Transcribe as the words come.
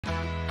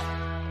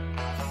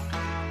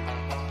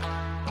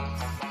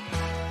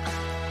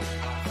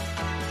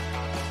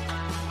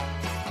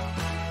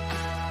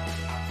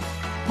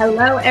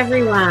Hello,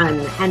 everyone,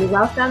 and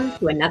welcome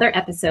to another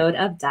episode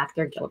of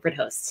Dr. Gilbert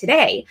Hosts.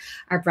 Today,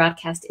 our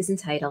broadcast is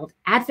entitled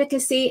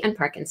Advocacy and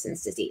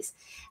Parkinson's Disease,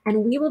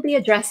 and we will be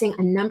addressing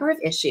a number of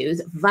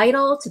issues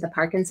vital to the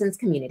Parkinson's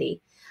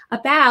community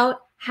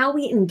about how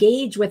we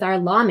engage with our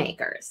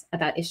lawmakers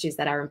about issues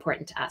that are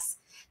important to us.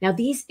 Now,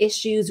 these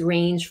issues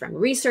range from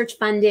research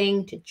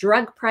funding to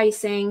drug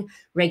pricing,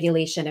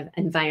 regulation of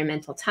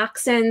environmental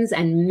toxins,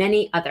 and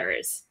many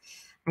others.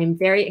 I'm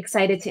very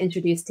excited to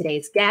introduce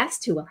today's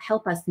guest who will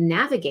help us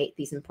navigate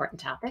these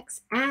important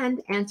topics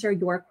and answer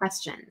your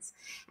questions.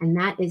 And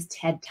that is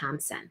Ted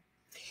Thompson.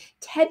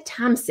 Ted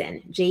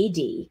Thompson,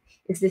 JD,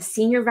 is the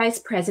Senior Vice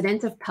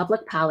President of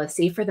Public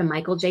Policy for the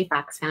Michael J.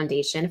 Fox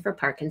Foundation for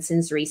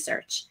Parkinson's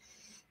Research.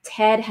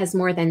 Ted has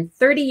more than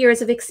 30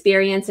 years of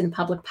experience in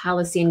public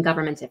policy and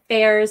government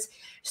affairs,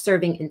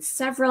 serving in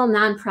several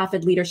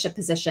nonprofit leadership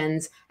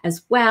positions,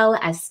 as well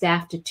as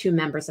staff to 2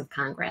 members of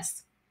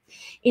Congress.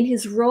 In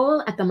his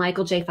role at the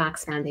Michael J.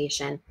 Fox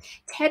Foundation,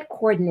 Ted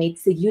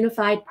coordinates the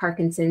Unified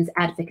Parkinson's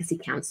Advocacy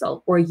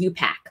Council, or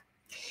UPAC.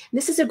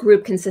 This is a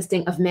group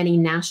consisting of many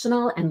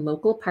national and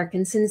local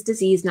Parkinson's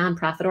disease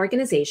nonprofit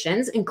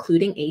organizations,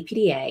 including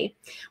APDA,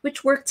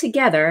 which work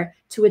together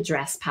to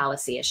address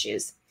policy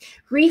issues.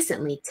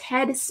 Recently,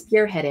 Ted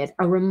spearheaded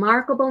a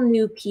remarkable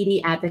new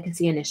PD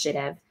advocacy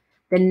initiative,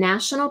 the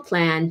National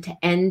Plan to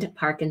End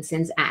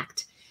Parkinson's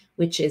Act,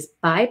 which is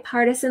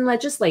bipartisan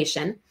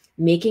legislation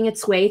making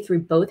its way through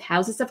both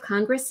houses of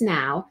Congress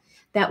now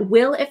that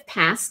will, if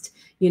passed,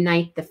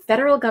 unite the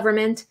federal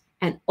government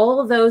and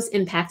all those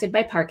impacted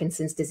by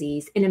Parkinson's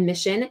disease in a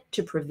mission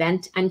to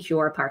prevent and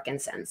cure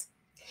Parkinson's.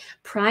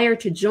 Prior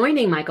to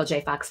joining Michael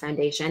J. Fox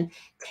Foundation,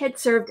 Ted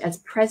served as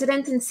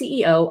president and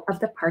CEO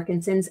of the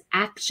Parkinson's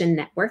Action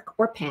Network,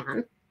 or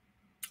PAN,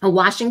 a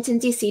Washington,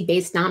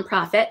 D.C.-based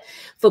nonprofit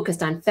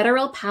focused on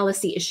federal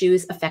policy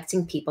issues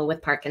affecting people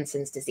with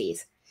Parkinson's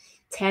disease.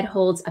 Ted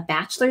holds a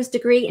bachelor's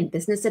degree in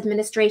business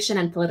administration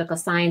and political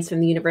science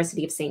from the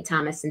University of St.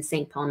 Thomas in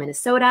St. Paul,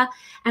 Minnesota,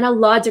 and a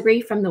law degree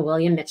from the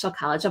William Mitchell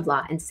College of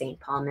Law in St.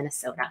 Paul,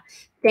 Minnesota.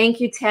 Thank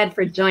you, Ted,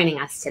 for joining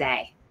us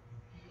today.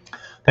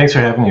 Thanks for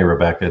having me,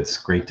 Rebecca. It's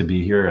great to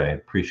be here. I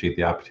appreciate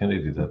the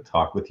opportunity to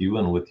talk with you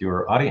and with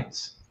your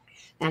audience.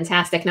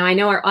 Fantastic. Now, I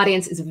know our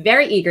audience is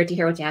very eager to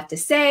hear what you have to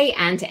say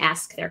and to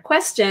ask their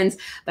questions,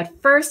 but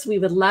first, we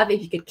would love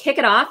if you could kick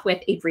it off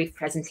with a brief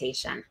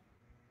presentation.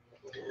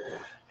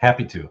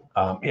 Happy to.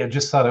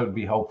 Just thought it would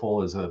be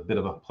helpful as a bit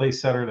of a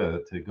place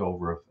setter to go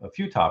over a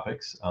few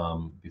topics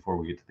before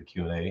we get to the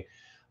Q&A.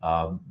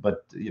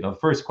 But the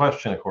first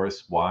question, of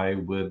course, why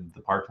would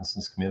the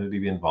Parkinson's community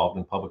be involved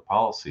in public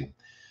policy?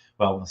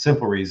 Well, the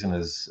simple reason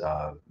is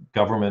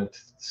government,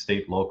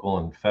 state, local,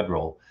 and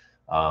federal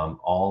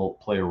all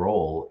play a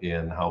role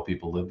in how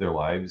people live their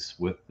lives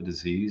with the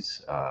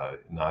disease,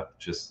 not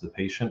just the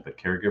patient, but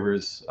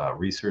caregivers,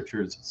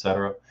 researchers, et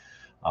cetera.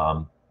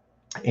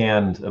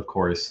 And of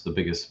course, the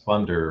biggest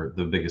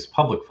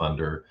public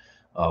funder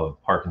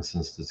of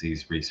Parkinson's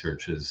disease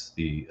research is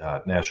the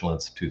National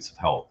Institutes of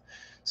Health.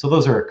 So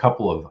those are a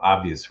couple of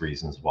obvious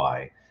reasons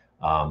why.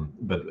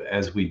 But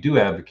as we do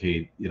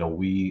advocate,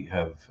 we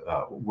have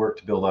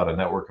worked to build out a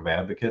network of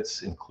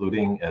advocates,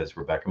 including, as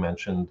Rebecca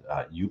mentioned,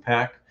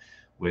 UPAC,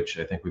 which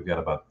I think we've got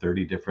about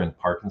 30 different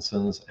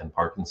Parkinson's and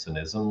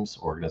Parkinsonisms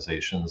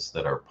organizations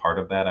that are part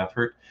of that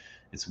effort.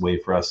 It's a way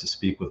for us to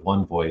speak with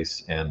one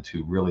voice and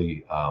to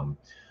really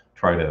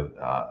try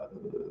to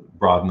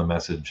broaden the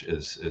message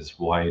as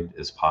wide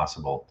as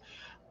possible.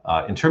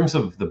 In terms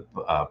of the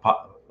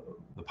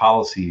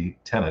policy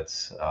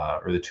tenets,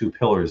 or the 2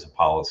 pillars of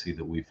policy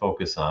that we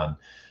focus on,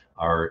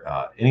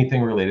 are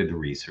anything related to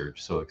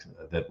research, so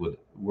that would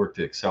work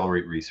to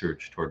accelerate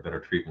research toward better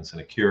treatments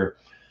and a cure.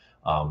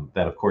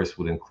 That, of course,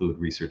 would include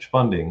research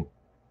funding,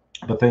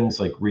 but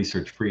things like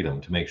research freedom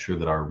to make sure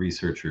that our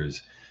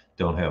researchers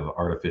don't have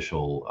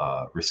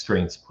artificial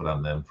restraints put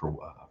on them for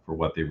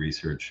what they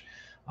research.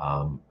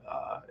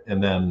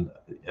 And then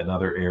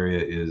another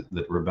area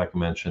that Rebecca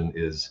mentioned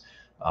is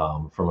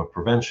from a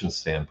prevention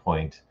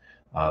standpoint,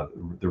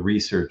 the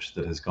research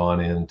that has gone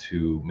in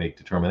to make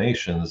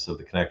determinations of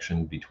the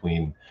connection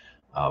between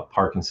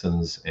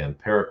Parkinson's and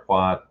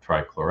paraquat,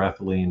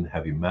 trichloroethylene,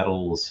 heavy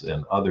metals,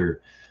 and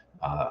other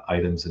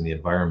items in the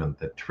environment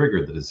that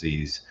trigger the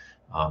disease.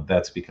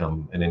 That's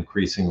become an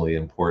increasingly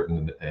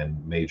important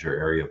and major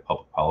area of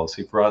public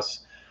policy for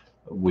us.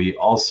 We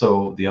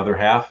also, the other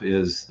half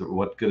is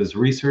what good is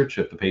research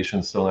if the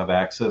patients don't have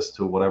access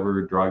to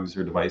whatever drugs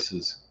or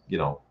devices,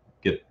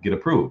 get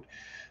approved.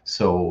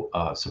 So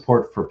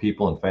support for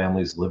people and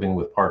families living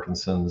with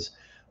Parkinson's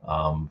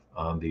on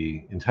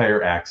the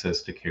entire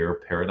access to care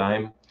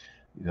paradigm.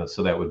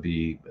 So that would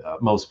be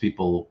most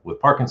people with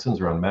Parkinson's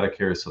are on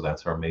Medicare, so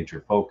that's our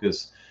major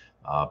focus.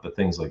 But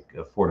things like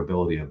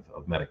affordability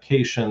of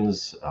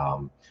medications,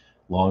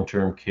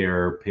 long-term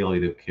care,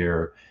 palliative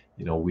care,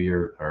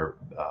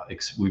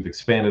 we've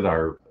expanded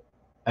our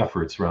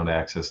efforts around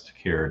access to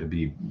care to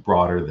be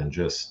broader than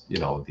just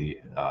the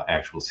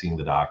actual seeing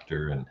the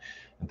doctor and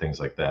things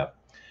like that.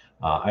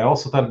 I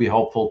also thought it'd be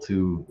helpful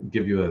to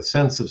give you a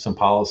sense of some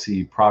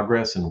policy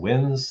progress and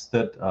wins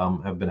that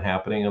have been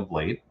happening of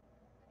late,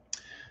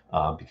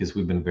 because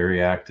we've been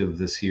very active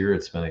this year.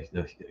 It's been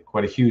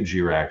quite a huge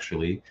year,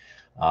 actually.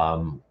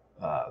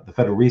 The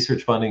federal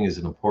research funding is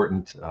an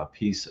important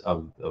piece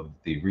of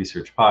the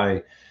research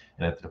pie.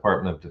 And at the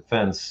Department of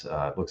Defense,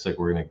 it looks like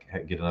we're going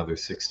to get another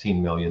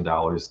 $16 million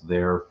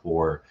there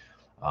for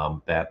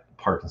that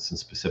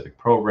Parkinson-specific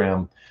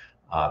program.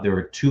 There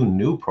are two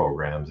new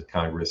programs that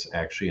Congress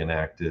actually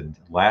enacted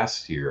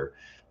last year.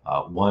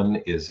 One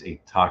is a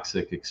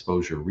toxic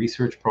exposure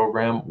research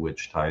program,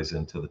 which ties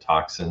into the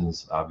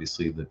toxins,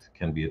 obviously, that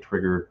can be a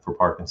trigger for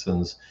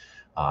Parkinson's,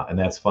 and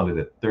that's funded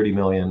at $30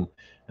 million.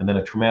 And then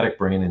a traumatic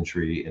brain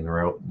injury and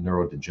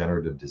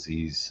neurodegenerative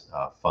disease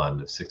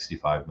fund of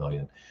 $65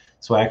 million.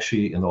 So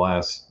actually, in the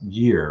last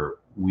year,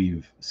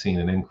 we've seen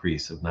an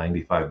increase of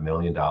 $95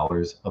 million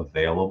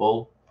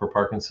available for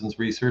Parkinson's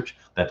research.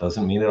 That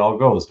doesn't mean it all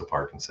goes to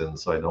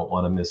Parkinson's, so I don't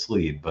want to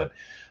mislead, but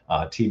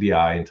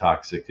TBI and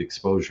toxic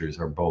exposures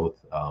are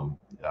both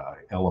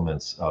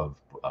elements of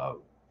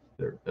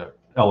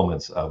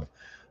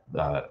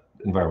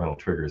environmental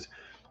triggers.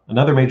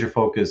 Another major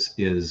focus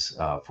is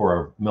for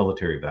our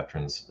military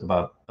veterans.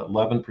 About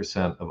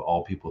 11% of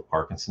all people with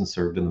Parkinson's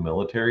served in the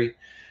military.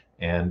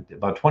 And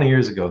about 20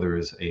 years ago, there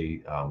was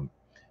a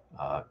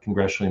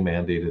congressionally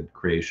mandated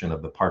creation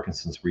of the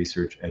Parkinson's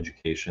Research,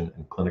 Education,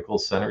 and Clinical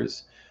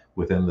Centers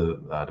within the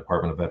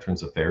Department of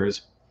Veterans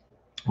Affairs,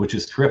 which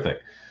is terrific.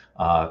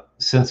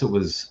 Since it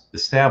was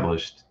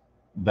established,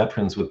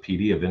 veterans with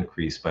PD have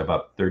increased by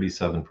about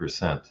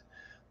 37%.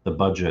 The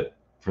budget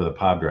for the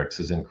PODREX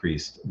has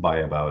increased by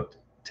about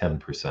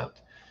 10%.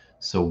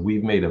 So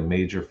we've made a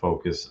major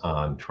focus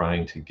on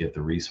trying to get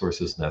the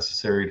resources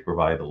necessary to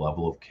provide the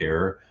level of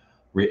care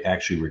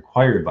actually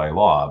required by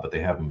law, but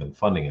they haven't been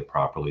funding it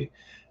properly.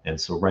 And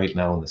so right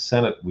now in the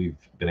Senate, we've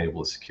been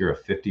able to secure a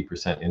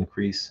 50%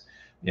 increase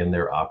in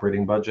their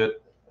operating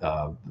budget.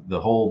 The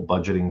whole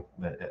budgeting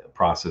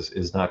process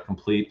is not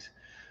complete.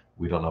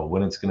 We don't know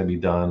when it's going to be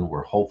done.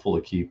 We're hopeful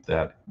to keep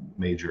that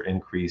major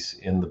increase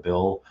in the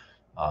bill.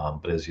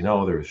 But as you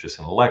know, there was just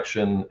an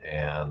election,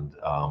 and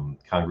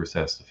Congress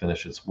has to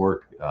finish its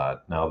work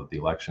now that the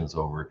election's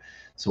over.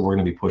 So we're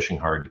going to be pushing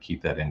hard to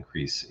keep that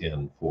increase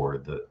in for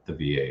the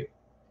VA.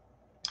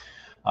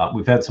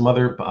 We've had some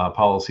other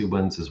policy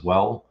wins as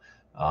well.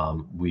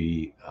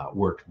 We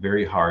worked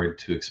very hard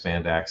to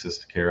expand access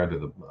to care under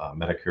the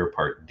Medicare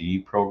Part D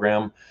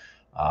program.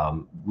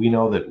 We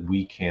know that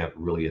we can't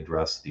really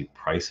address the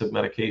price of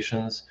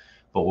medications,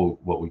 but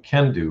what we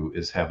can do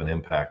is have an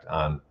impact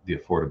on the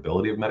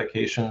affordability of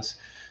medications.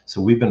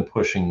 So we've been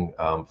pushing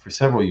for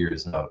several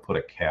years now to put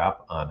a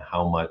cap on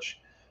how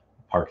much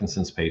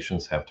Parkinson's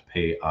patients have to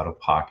pay out of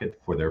pocket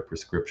for their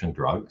prescription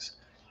drugs.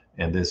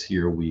 And this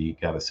year we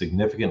got a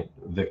significant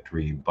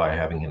victory by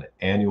having an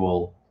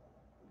annual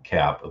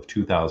cap of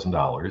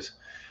 $2,000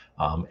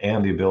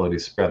 and the ability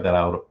to spread that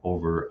out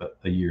over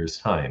a year's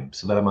time.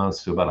 So that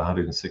amounts to about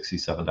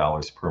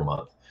 $167 per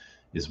month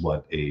is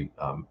what a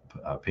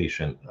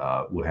patient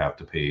would have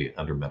to pay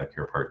under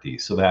Medicare Part D.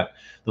 So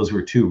those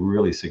were two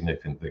really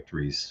significant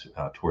victories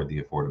toward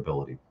the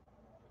affordability.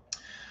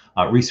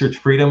 Research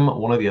freedom,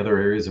 one of the other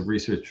areas of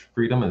research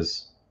freedom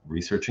is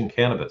researching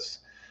cannabis.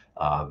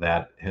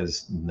 That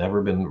has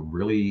never been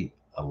really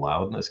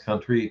allowed in this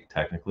country.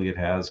 Technically it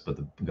has, but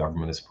the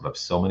government has put up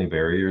so many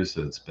barriers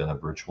that it's been a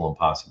virtual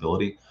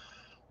impossibility.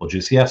 Well,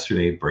 just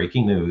yesterday,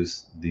 breaking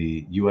news,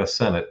 the US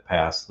Senate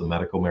passed the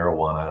Medical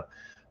Marijuana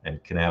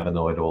and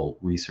Cannabinoidal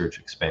Research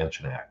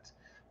Expansion Act.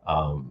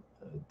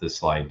 The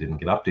slide didn't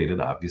get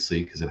updated,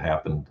 obviously, because it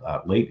happened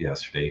late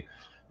yesterday.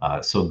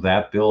 So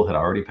that bill had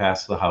already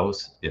passed the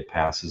House. It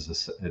passed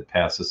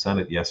the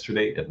Senate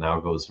yesterday. It now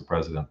goes to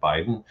President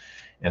Biden.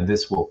 And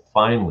this will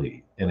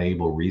finally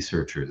enable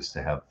researchers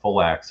to have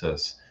full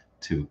access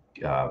to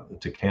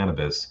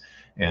cannabis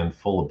and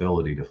full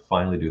ability to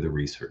finally do the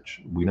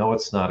research. We know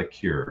it's not a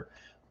cure,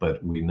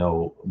 but we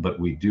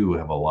do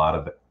have a lot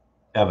of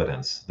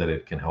evidence that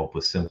it can help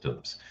with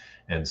symptoms.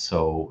 And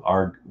so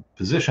our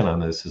position on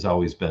this has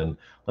always been,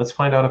 let's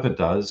find out if it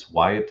does,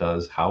 why it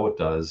does, how it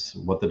does,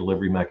 what the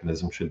delivery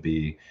mechanism should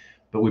be.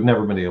 But we've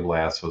never been able to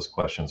ask those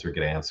questions or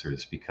get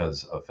answers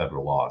because of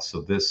federal law.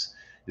 So this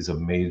is a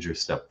major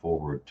step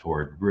forward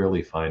toward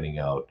really finding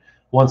out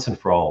once and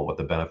for all what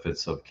the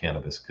benefits of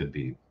cannabis could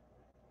be.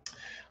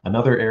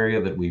 Another area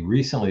that we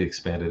recently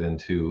expanded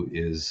into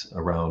is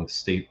around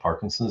state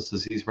Parkinson's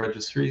disease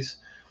registries.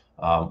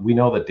 We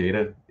know that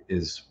data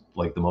is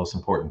like the most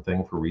important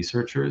thing for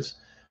researchers,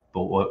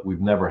 but what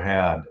we've never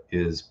had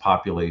is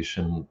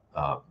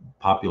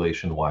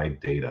population-wide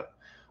data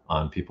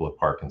on people with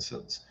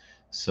Parkinson's.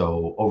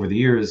 So over the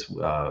years,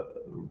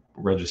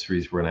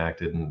 registries were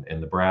enacted in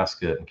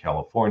Nebraska and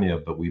California,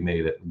 but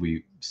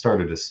we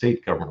started a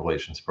state government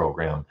relations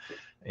program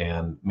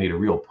and made a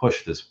real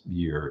push this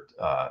year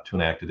to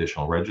enact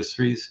additional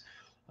registries,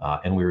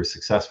 and we were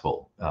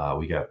successful.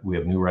 We have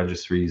new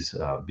registries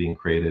being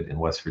created in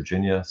West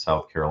Virginia,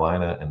 South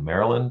Carolina, and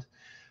Maryland.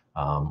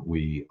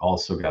 We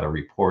also got a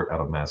report out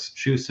of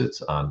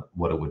Massachusetts on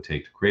what it would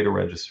take to create a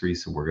registry,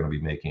 so we're going to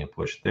be making a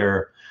push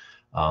there.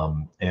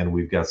 And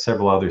we've got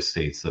several other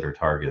states that are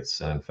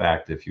targets. And in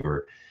fact, if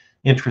you're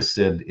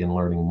interested in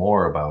learning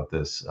more about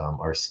this,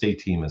 our state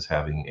team is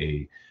having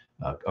a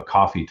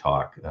coffee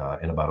talk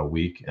in about a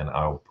week, and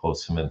I'll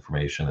post some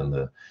information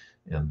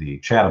in the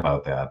chat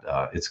about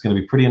that. It's going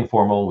to be pretty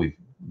informal. We've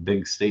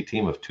big state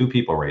team of 2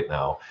 people right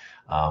now,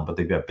 but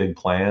they've got big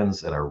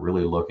plans and are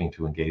really looking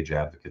to engage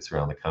advocates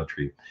around the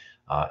country.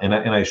 And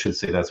I should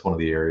say that's one of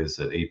the areas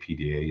that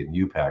APDA and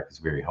UPAC is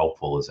very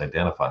helpful, is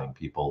identifying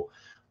people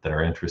that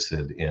are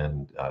interested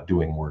in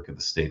doing work at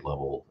the state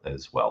level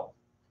as well.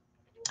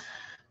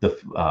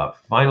 The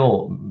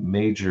final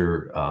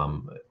major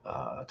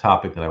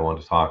topic that I want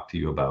to talk to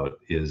you about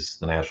is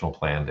the National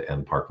Plan to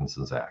End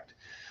Parkinson's Act.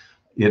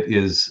 It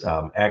is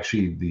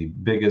actually the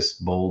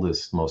biggest,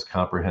 boldest, most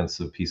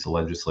comprehensive piece of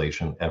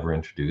legislation ever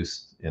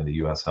introduced in the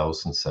U.S.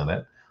 House and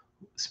Senate,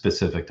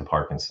 specific to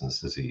Parkinson's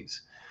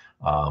disease.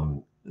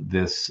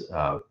 This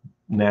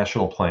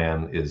national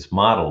plan is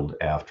modeled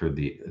after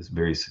the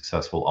very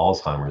successful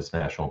Alzheimer's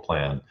national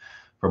plan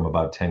from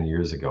about 10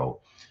 years ago.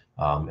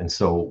 And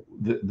so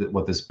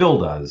what this bill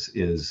does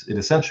is it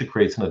essentially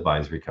creates an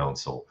advisory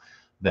council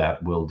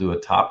that will do a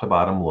top to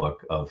bottom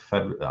look of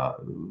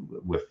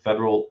with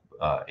federal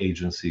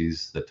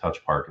agencies that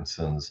touch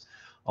Parkinson's,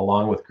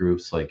 along with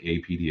groups like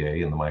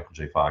APDA and the Michael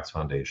J. Fox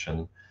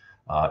Foundation,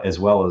 as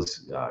well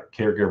as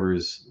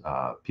caregivers,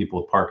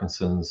 people with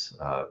Parkinson's,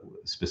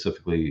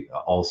 specifically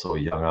also a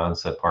young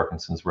onset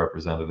Parkinson's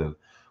representative,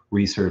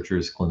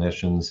 researchers,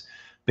 clinicians,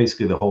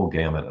 basically the whole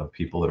gamut of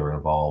people that are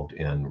involved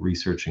in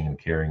researching and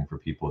caring for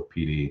people with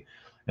PD.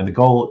 And the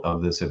goal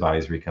of this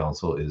advisory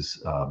council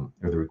is, or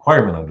the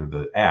requirement under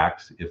the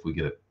act, if we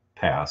get it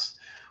passed,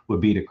 would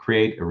be to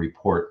create a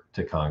report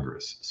to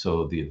Congress.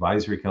 So the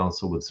advisory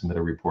council would submit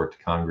a report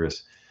to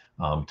Congress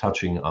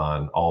touching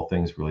on all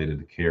things related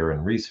to care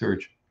and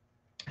research,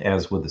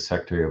 as would the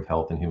Secretary of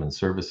Health and Human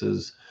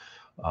Services.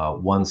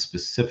 One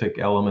specific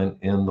element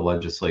in the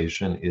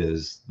legislation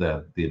is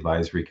that the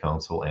advisory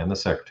council and the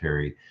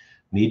secretary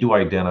need to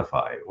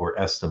identify or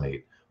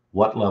estimate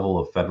what level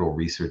of federal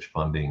research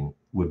funding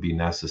would be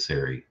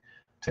necessary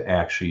to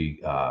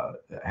actually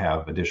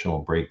have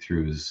additional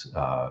breakthroughs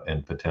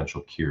and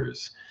potential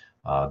cures.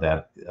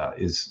 That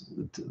is,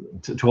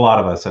 to a lot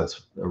of us,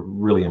 that's a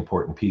really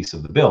important piece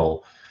of the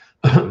bill,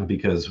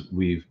 because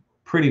we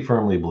pretty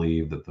firmly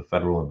believe that the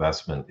federal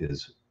investment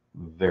is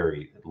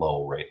very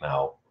low right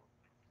now.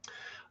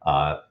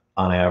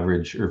 On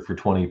average, or for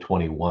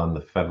 2021,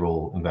 the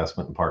federal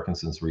investment in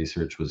Parkinson's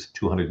research was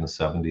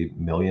 $270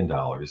 million.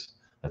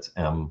 That's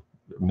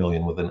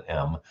million with an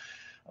M.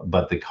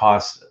 But the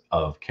cost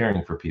of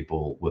caring for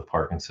people with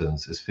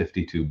Parkinson's is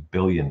 $52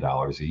 billion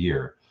a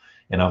year.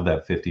 And of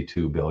that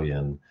 $52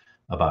 billion,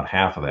 about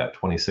half of that,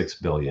 $26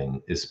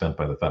 billion, is spent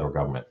by the federal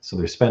government. So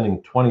they're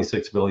spending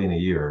 $26 billion a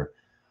year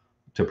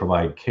to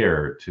provide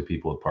care to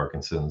people with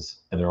Parkinson's,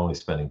 and they're only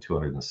spending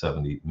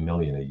 $270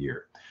 million a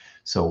year.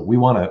 So we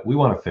want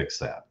to fix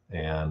that,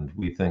 and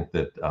we think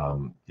that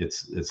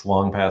it's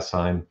long past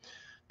time.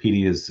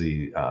 PD is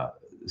the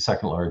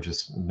second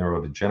largest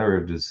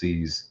neurodegenerative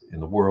disease in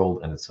the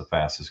world, and it's the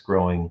fastest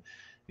growing,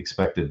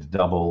 expected to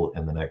double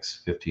in the next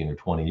 15 or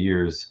 20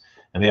 years.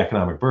 And the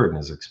economic burden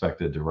is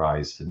expected to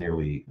rise to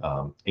nearly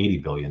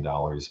 $80 billion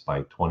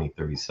by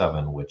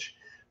 2037, which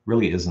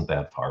really isn't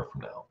that far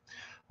from now.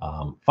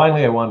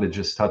 Finally, I wanted to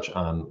just touch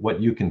on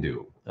what you can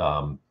do,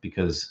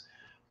 because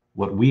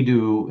what we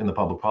do in the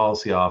public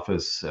policy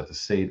office at the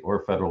state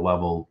or federal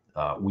level,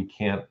 we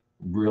can't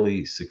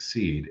really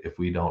succeed if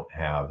we don't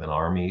have an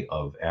army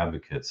of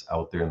advocates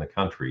out there in the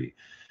country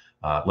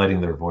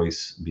letting their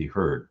voice be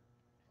heard.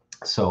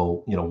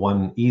 So,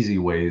 one easy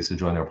way is to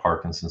join our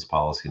Parkinson's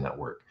Policy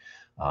Network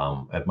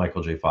at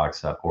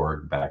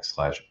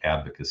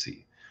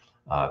michaeljfox.org/advocacy.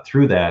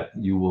 Through that,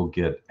 you will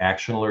get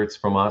action alerts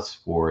from us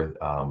for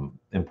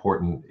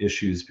important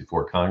issues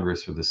before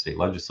Congress or the state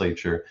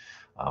legislature.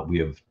 We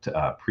have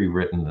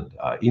pre-written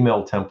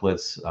email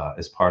templates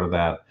as part of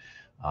that.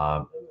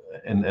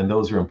 And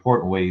those are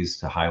important ways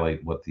to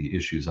highlight what the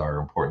issues are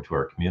important to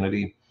our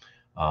community.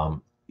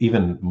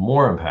 Even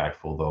more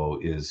impactful, though,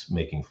 is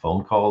making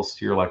phone calls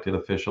to your elected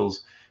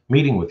officials,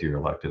 meeting with your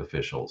elected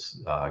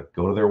officials.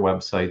 Go to their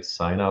website,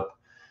 sign up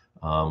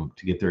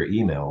to get their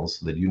emails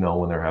so that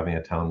when they're having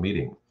a town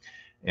meeting.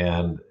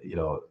 And,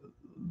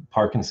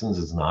 Parkinson's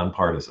is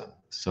nonpartisan.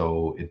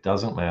 So it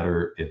doesn't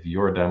matter if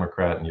you're a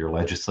Democrat and your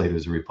legislator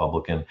is a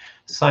Republican,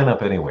 sign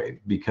up anyway,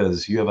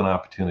 because you have an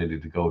opportunity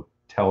to go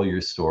tell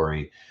your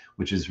story,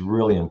 which is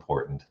really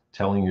important.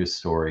 Telling your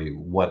story,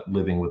 what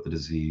living with the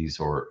disease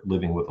or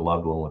living with a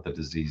loved one with the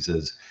disease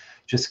is.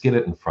 Just get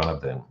it in front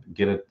of them,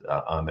 get it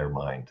on their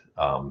mind.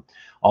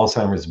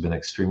 Alzheimer's has been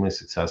extremely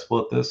successful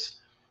at this,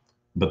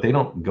 but they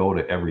don't go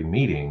to every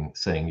meeting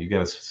saying, you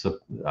got to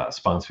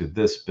sponsor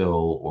this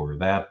bill or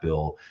that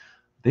bill.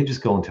 They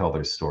just go and tell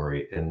their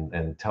story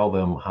and tell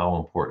them how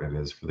important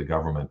it is for the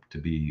government to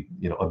be,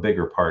 a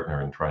bigger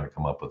partner in trying to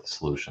come up with the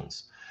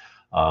solutions.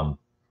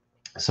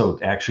 So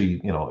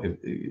actually,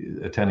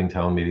 attending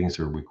town meetings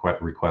or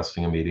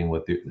requesting a meeting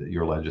with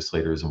your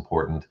legislator is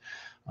important.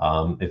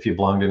 If you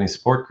belong to any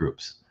support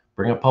groups,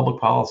 bring up public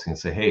policy and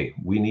say, hey,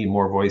 we need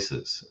more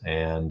voices,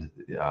 and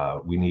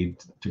we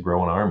need to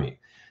grow an army.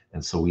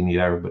 And so we need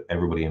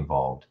everybody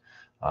involved.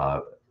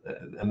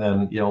 And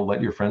then,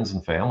 let your friends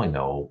and family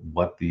know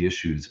what the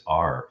issues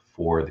are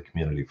for the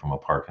community from a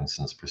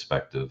Parkinson's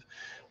perspective.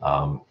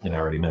 I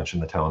already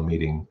mentioned the town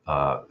meeting,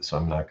 so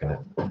I'm not going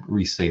to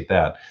restate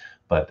that.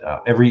 But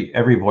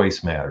every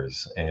voice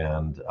matters.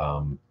 And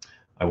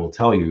I will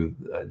tell you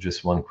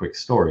just one quick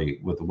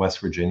story with the West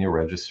Virginia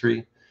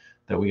registry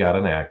that we got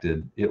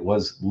enacted. It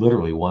was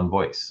literally one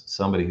voice,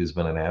 somebody who's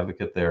been an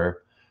advocate there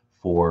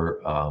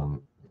for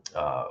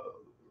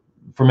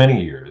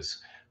many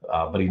years,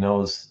 but he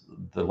knows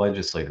the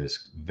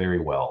legislators very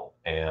well.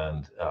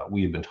 And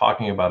we had been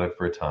talking about it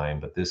for a time,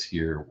 but this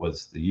year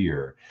was the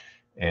year.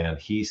 And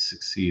he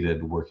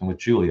succeeded working with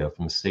Julia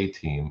from the state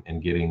team in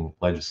getting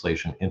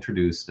legislation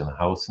introduced in the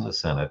House and the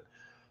Senate,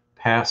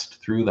 passed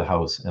through the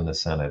House and the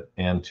Senate,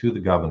 and to the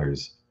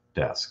governor's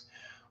desk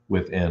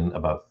within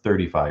about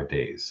 35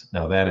 days.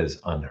 Now, that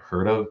is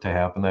unheard of to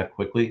happen that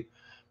quickly,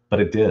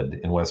 but it did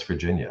in West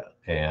Virginia.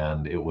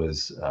 And it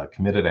was a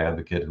committed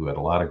advocate who had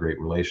a lot of great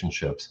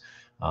relationships.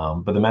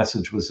 But the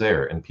message was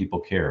there and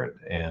people cared.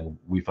 And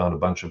we found a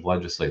bunch of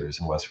legislators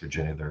in West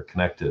Virginia that are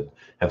connected,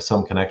 have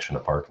some connection to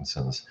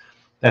Parkinson's.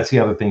 That's the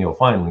other thing you'll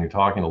find when you're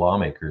talking to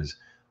lawmakers.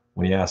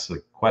 When you ask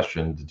the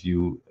question, did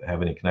you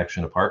have any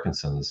connection to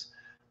Parkinson's?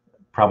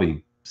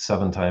 Probably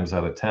 7 times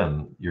out of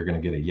 10, you're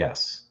going to get a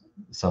yes,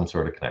 some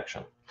sort of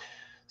connection.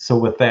 So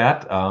with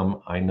that,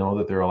 I know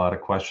that there are a lot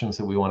of questions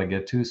that we want to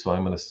get to, so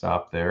I'm going to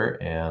stop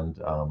there and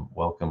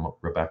welcome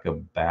Rebecca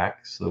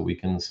back so that we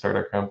can start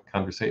our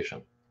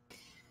conversation.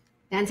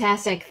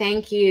 Fantastic.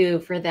 Thank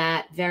you for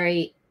that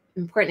very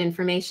important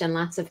information.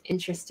 Lots of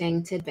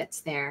interesting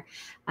tidbits there.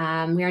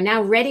 We are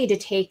now ready to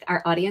take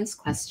our audience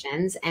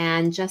questions.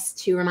 And just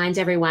to remind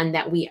everyone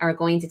that we are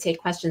going to take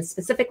questions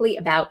specifically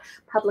about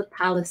public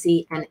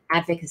policy and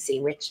advocacy,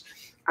 which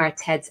are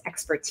Ted's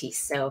expertise.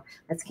 So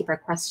let's keep our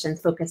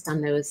questions focused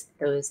on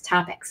those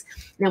topics.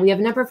 Now, we have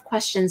a number of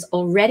questions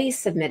already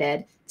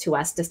submitted to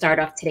us to start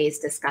off today's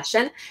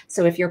discussion.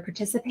 So if you're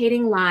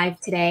participating live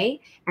today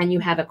and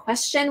you have a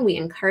question, we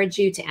encourage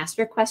you to ask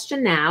your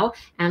question now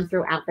and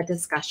throughout the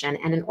discussion.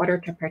 And in order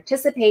to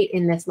participate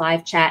in this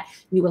live chat,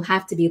 you will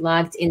have to be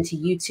logged into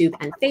YouTube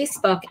and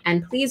Facebook.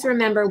 And please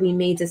remember, we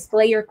may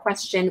display your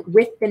question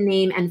with the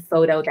name and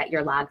photo that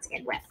you're logged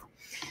in with.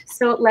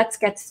 So let's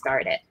get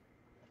started.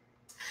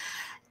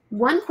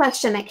 One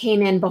question that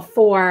came in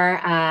before,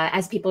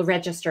 as people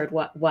registered,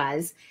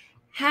 was,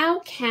 how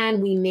can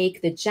we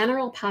make the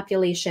general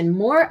population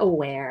more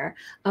aware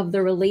of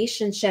the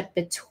relationship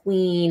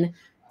between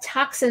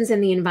toxins in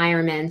the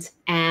environment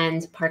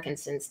and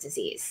Parkinson's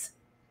disease?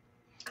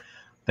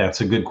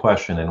 That's a good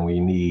question, and we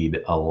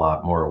need a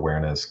lot more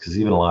awareness, because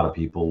even a lot of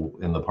people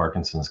in the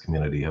Parkinson's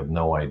community have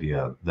no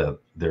idea that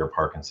their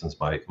Parkinson's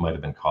might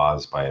have been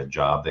caused by a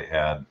job they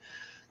had,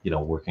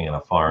 working on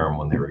a farm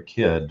when they were a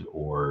kid,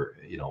 or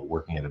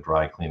working at a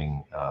dry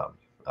cleaning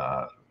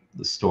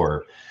the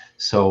store.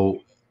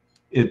 So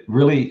it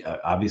really,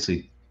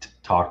 obviously,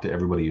 talk to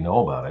everybody you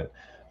know about it,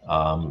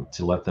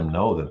 to let them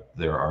know that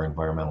there are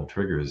environmental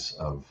triggers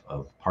of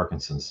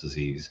Parkinson's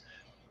disease.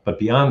 But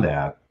beyond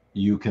that,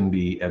 you can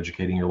be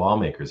educating your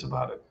lawmakers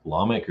about it.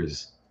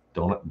 Lawmakers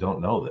don't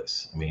know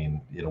this. I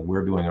mean,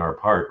 we're doing our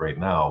part right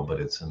now, but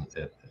it's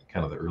at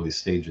kind of the early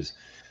stages.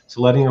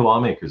 So letting your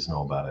lawmakers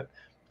know about it.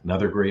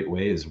 Another great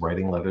way is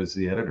writing letters to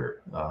the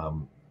editor.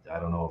 I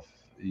don't know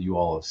if you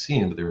all have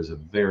seen, but there was a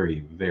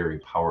very, very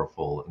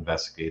powerful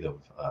investigative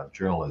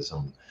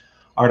journalism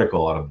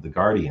article out of The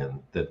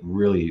Guardian that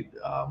really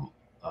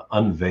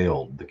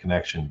unveiled the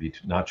connection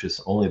between, not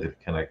just only the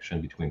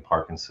connection between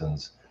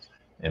Parkinson's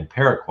and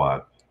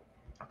paraquat,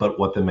 but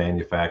what the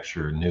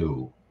manufacturer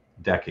knew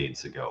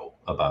decades ago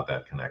about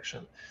that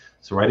connection.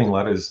 So writing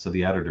letters to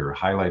the editor,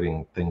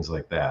 highlighting things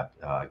like that,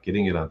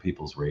 getting it on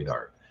people's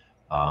radar.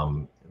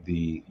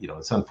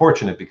 It's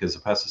unfortunate because the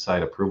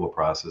pesticide approval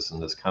process in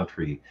this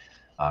country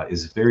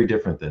is very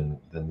different than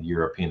the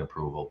European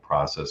approval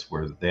process,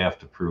 where they have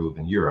to prove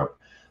in Europe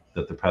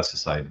that the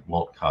pesticide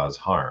won't cause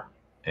harm.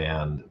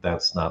 And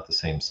that's not the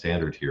same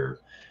standard here.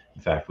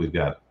 In fact, we've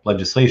got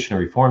legislation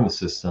to reform the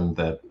system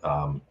that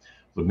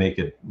would make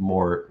it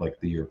more like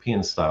the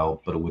European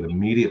style, but it would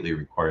immediately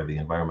require the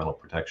Environmental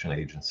Protection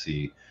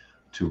Agency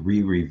to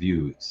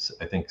re-review,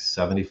 I think,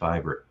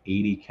 75 or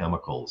 80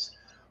 chemicals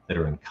that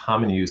are in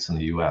common use in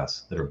the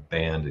US that are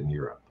banned in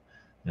Europe.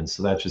 And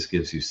so that just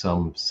gives you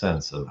some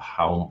sense of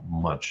how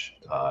much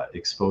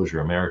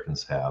exposure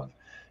Americans have,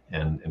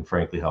 and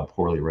frankly, how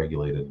poorly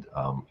regulated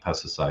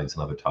pesticides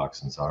and other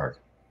toxins are.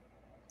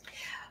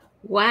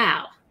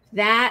 Wow.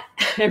 That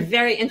are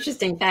very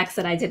interesting facts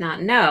that I did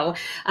not know.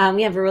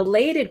 We have a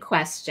related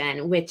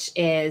question, which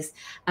is,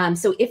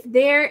 so if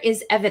there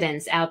is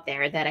evidence out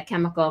there that a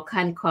chemical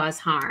can cause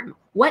harm,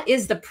 what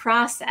is the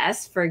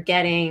process for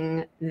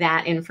getting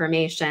that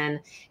information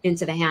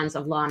into the hands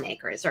of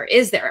lawmakers? Or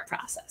is there a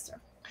process?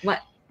 Or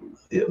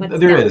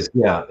There is,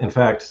 yeah. In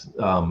fact,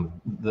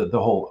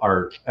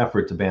 our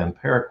effort to ban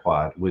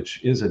paraquat,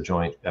 which is a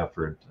joint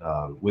effort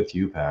with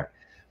UPAC,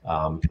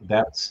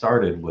 that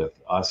started with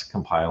us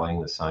compiling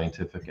the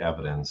scientific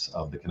evidence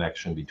of the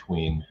connection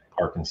between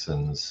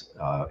Parkinson's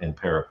and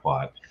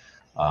paraquat.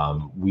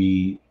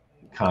 We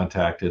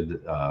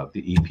contacted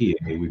the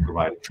EPA. We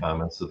provided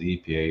comments to the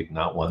EPA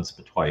not once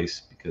but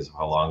twice because of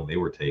how long they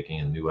were taking,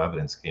 and new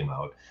evidence came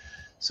out.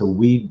 So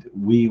we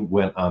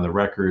went on the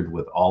record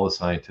with all the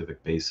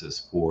scientific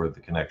basis for the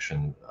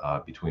connection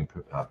between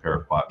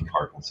paraquat and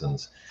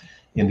Parkinson's.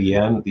 In the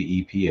end,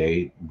 the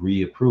EPA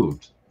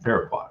reapproved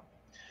paraquat.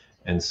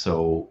 And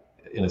so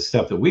in a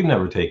step that we've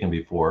never taken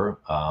before,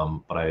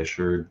 but I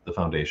assured the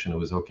foundation it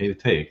was okay to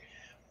take,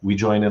 we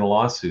joined in a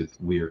lawsuit.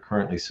 We are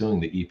currently suing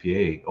the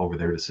EPA over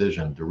their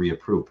decision to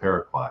reapprove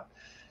paraquat.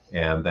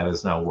 And that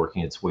is now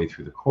working its way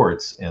through the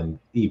courts. And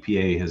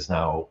EPA has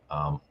now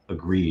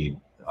agreed,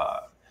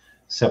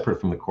 separate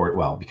from the court,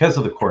 well, because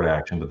of the court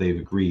action, but they've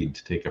agreed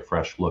to take a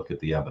fresh look at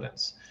the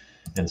evidence.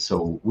 And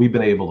so we've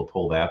been able to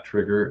pull that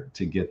trigger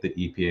to get the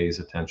EPA's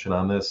attention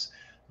on this.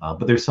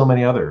 But there's so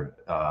many other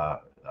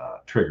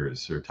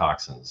triggers or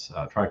toxins.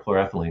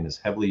 Trichloroethylene is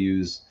heavily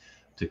used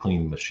to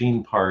clean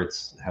machine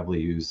parts, heavily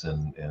used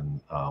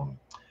in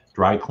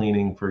dry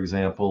cleaning, for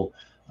example.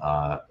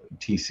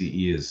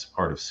 TCE is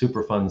part of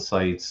Superfund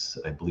sites.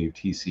 I believe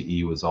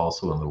TCE was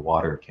also in the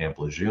water at Camp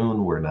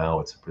Lejeune, where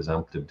now it's a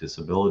presumptive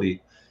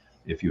disability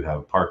if you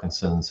have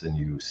Parkinson's and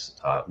you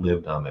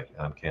lived on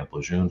Camp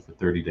Lejeune for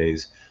 30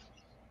 days.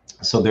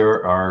 So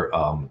there are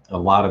a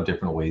lot of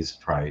different ways to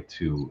try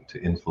to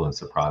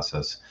influence the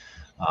process.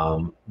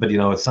 But, you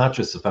know, it's not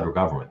just the federal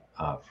government.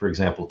 For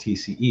example,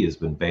 TCE has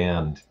been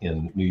banned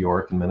in New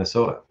York and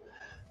Minnesota.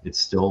 It's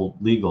still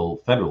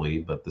legal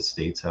federally, but the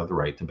states have the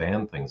right to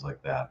ban things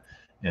like that.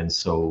 And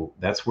so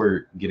that's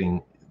where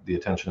getting the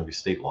attention of your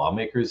state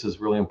lawmakers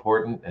is really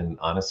important. And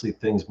honestly,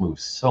 things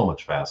move so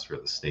much faster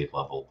at the state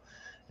level.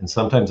 And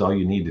sometimes all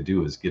you need to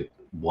do is get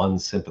one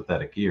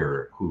sympathetic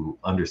ear who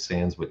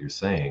understands what you're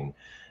saying,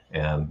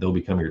 and they'll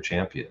become your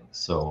champion.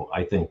 So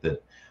I think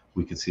that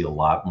we could see a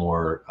lot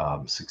more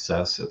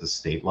success at the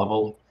state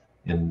level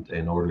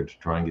in order to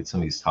try and get some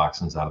of these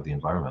toxins out of the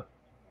environment.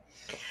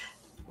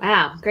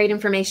 Wow, great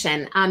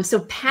information.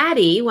 So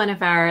Patty, one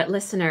of our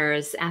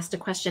listeners, asked a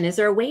question: is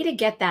there a way to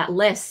get that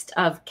list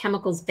of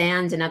chemicals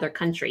banned in other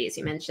countries?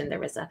 You mentioned there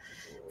was a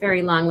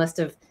very long list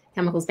of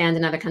chemicals banned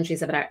in other countries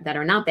that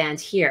are not banned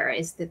here.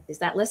 Is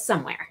that list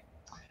somewhere?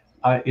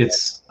 I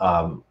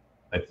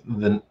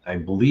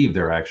believe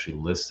they're actually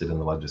listed in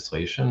the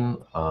legislation.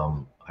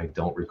 I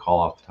don't recall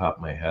off the top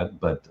of my head,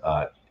 but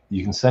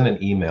you can send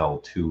an email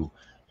to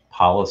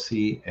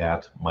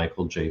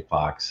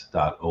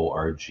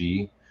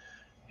policy@michaeljfox.org,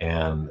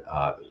 and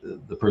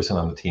the person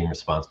on the team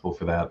responsible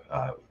for that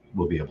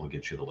will be able to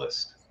get you the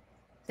list.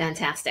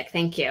 Fantastic.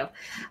 Thank you.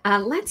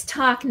 Let's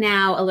talk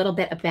now a little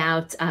bit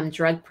about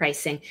drug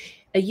pricing.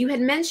 You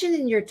had mentioned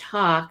in your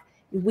talk,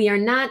 we are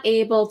not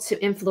able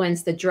to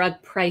influence the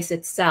drug price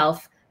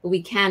itself, but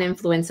we can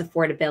influence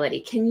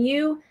affordability. Can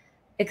you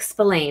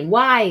explain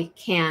why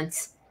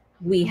can't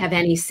we have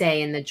any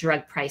say in the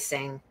drug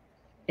pricing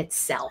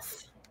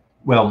itself?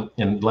 Well,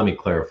 and let me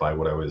clarify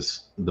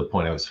the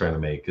point I was trying to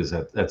make, because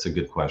that's a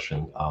good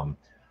question. I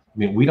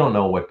mean, we don't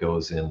know what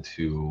goes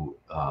into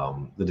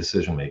the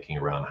decision making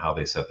around how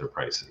they set their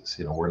prices.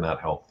 You know, we're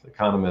not health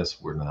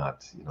economists. We're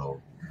not,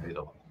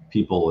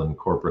 people in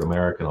corporate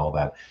America and all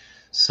that.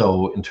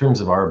 So in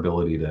terms of our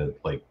ability to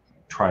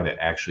try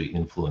to actually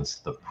influence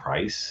the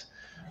price,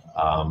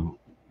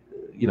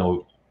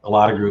 a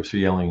lot of groups are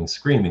yelling and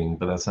screaming,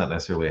 but that's not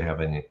necessarily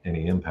having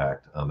any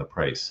impact on the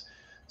price.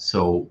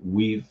 So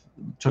we've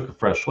took a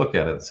fresh look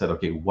at it and said,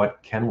 okay,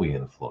 what can we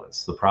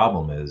influence? The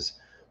problem is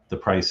the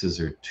prices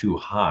are too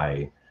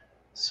high,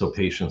 so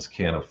patients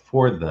can't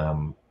afford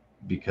them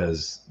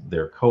because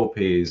their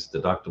co-pays,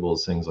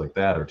 deductibles, things like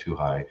that are too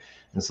high.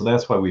 And so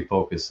that's why we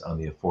focus on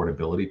the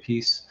affordability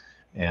piece.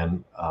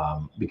 And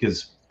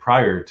because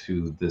prior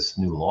to this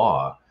new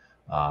law,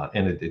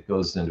 and it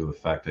goes into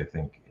effect, I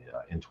think,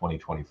 in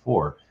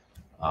 2024,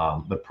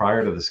 but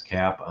prior to this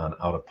cap on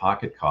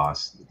out-of-pocket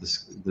costs,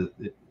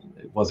 it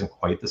wasn't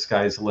quite the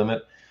sky's the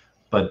limit,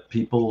 but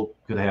people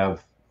could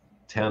have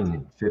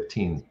 10,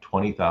 15,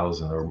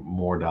 20,000 or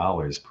more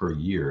dollars per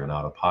year in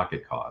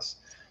out-of-pocket costs.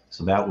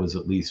 So that was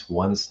at least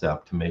one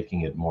step to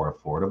making it more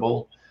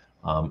affordable.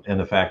 And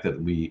the fact that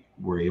we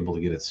were able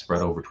to get it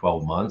spread over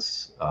 12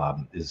 months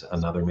is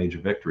another major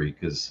victory,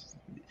 because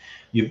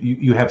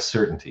you have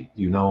certainty.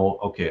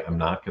 Okay, I'm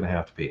not going to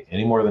have to pay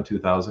any more than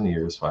 $2,000 a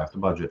year, so I have to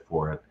budget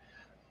for it.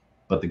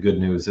 But the good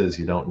news is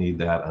you don't need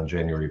that on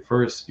January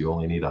 1st. You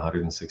only need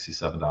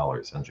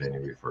 $167 on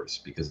January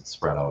 1st because it's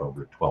spread out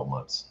over 12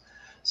 months.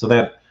 So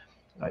that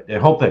I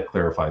hope that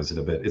clarifies it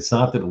a bit. It's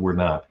not that we're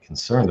not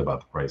concerned about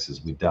the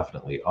prices. We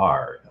definitely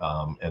are.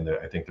 And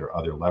I think there are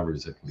other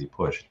levers that can be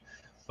pushed.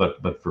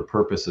 But for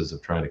purposes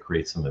of trying to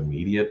create some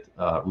immediate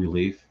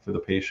relief for the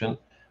patient,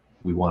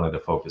 we wanted to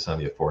focus on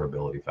the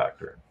affordability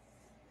factor.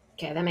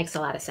 Okay, that makes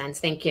a lot of sense.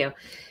 Thank you.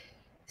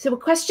 So a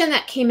question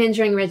that came in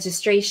during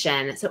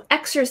registration. So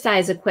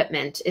exercise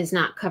equipment is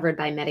not covered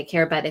by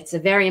Medicare, but it's a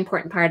very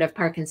important part of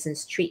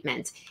Parkinson's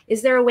treatment.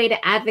 Is there a way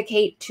to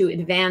advocate to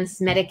advance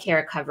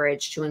Medicare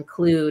coverage to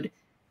include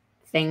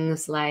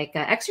things like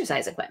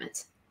exercise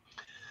equipment?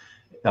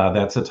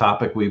 That's a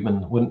topic we've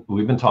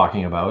been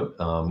talking about,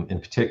 in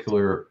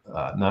particular,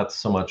 not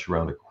so much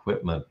around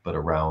equipment, but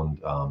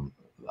around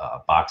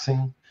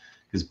boxing,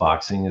 because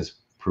boxing is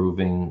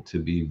proving to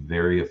be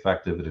very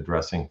effective at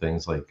addressing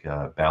things like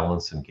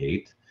balance and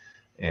gait.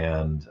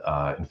 And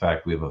in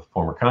fact, we have a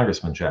former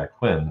Congressman, Jack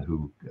Quinn,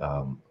 who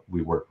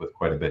we work with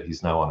quite a bit.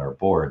 He's now on our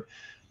board,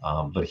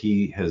 but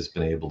he has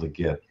been able to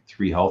get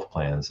 3 health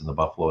plans in the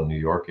Buffalo, New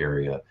York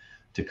area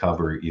to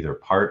cover either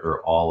part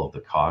or all of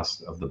the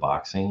cost of the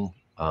boxing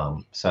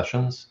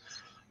sessions.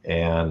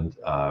 And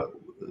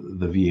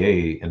the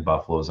VA in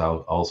Buffalo is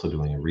also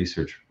doing a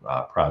research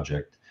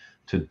project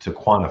to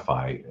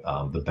quantify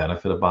the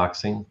benefit of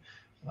boxing.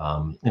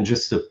 And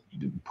just to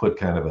put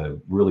kind of a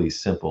really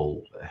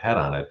simple head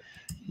on it,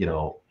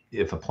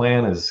 if a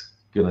plan is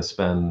going to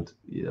spend,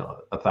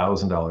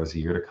 $1,000 a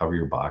year to cover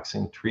your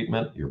boxing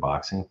treatment, your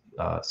boxing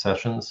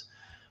sessions,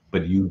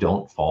 but you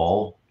don't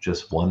fall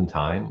just one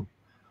time,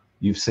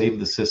 you've saved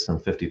the system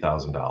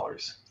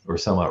 $50,000 or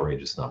some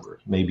outrageous number,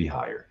 maybe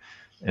higher.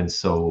 And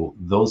so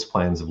those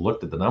plans have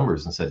looked at the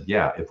numbers and said,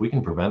 yeah, if we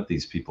can prevent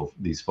these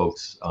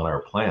folks on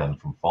our plan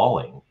from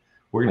falling,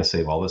 we're going to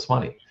save all this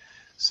money.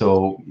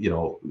 So,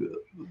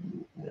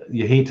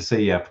 you hate to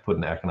say you have to put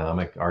an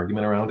economic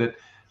argument around it,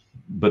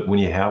 but when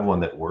you have one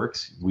that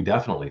works, we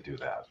definitely do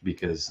that,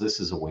 because this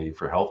is a way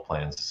for health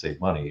plans to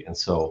save money. And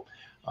so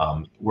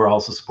we're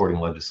also supporting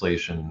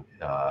legislation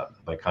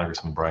by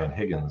Congressman Brian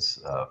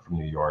Higgins from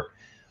New York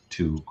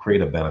to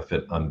create a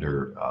benefit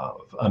under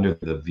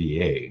the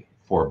VA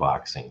for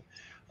boxing.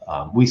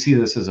 We see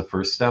this as a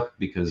first step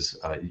because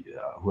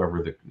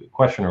whoever the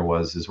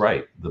questioner is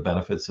right. The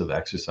benefits of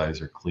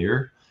exercise are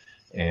clear,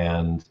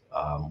 and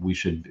we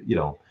should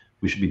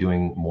be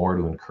doing more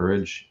to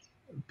encourage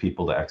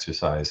people to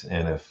exercise.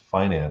 And if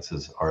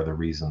finances are the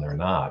reason they're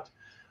not,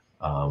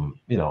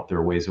 there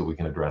are ways that we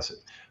can address it.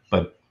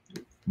 But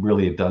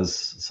really, it does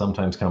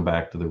sometimes come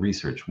back to the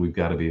research. We've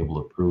got to be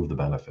able to prove the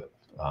benefit,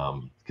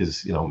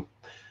 because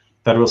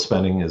federal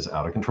spending is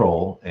out of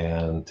control,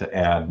 and to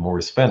add more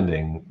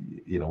spending,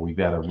 we've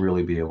got to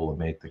really be able to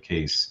make the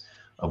case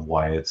of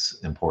why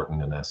it's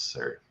important and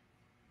necessary.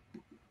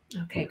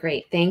 Okay,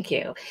 great. Thank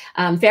you.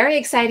 Very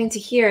exciting to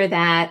hear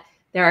that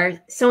there are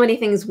so many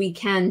things we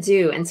can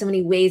do and so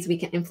many ways we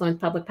can influence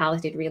public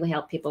policy to really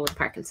help people with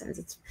Parkinson's.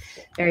 It's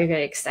very,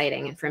 very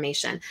exciting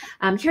information.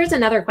 Here's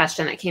another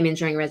question that came in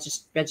during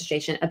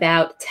registration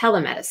about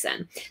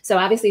telemedicine. So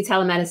obviously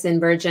telemedicine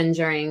burgeoned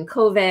during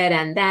COVID,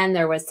 and then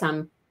there was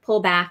some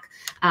pullback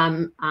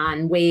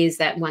on ways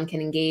that one can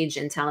engage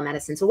in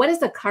telemedicine. So what is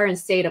the current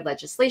state of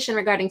legislation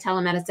regarding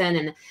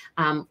telemedicine,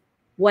 and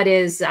what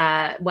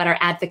are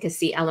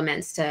advocacy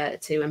elements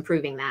to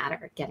improving that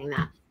or getting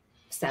that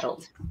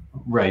settled?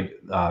 Right.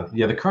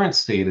 Yeah, the current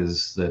state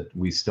is that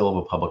we still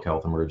have a public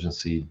health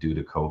emergency due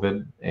to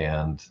COVID,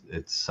 and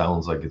it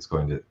sounds like it's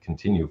going to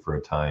continue for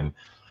a time.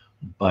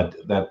 But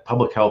that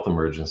public health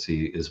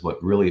emergency is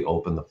what really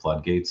opened the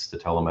floodgates to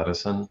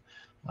telemedicine.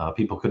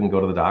 People couldn't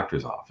go to the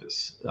doctor's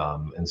office,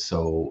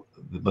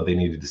 but they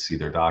needed to see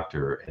their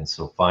doctor. And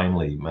so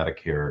finally,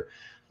 Medicare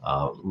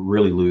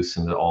really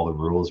loosened all the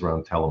rules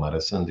around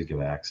telemedicine to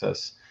give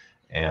access.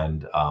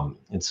 And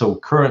so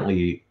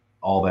currently,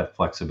 all that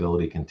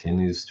flexibility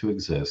continues to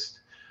exist.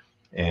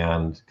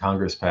 And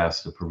Congress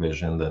passed a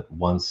provision that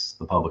once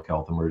the public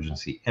health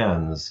emergency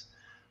ends,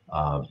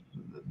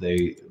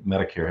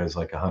 Medicare has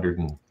like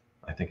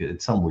I think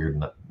it's some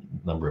weird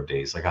number of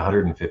days, like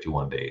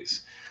 151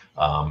 days,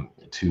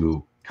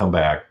 to come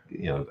back,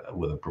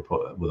 with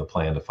a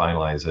plan to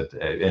finalize it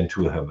and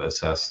to have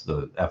assessed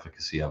the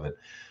efficacy of it.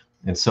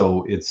 And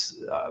so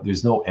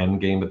there's no end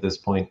game at this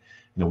point.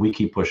 We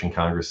keep pushing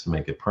Congress to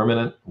make it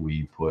permanent.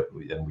 We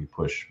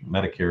push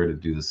Medicare to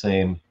do the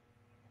same.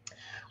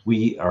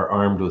 We are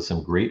armed with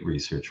some great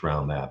research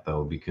around that,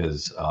 though,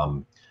 because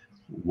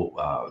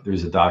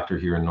there's a doctor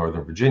here in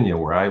Northern Virginia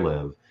where I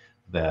live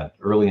that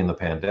early in the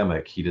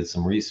pandemic, he did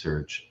some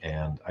research,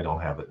 and I don't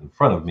have it in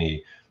front of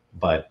me,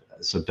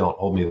 so don't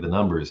hold me to the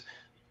numbers.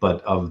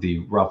 But of the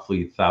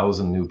roughly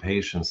 1,000 new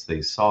patients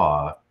they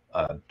saw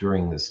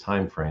during this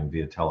time frame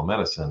via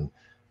telemedicine,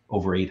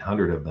 over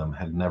 800 of them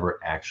had never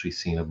actually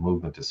seen a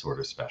movement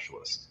disorder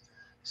specialist.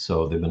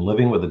 So they've been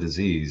living with a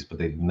disease, but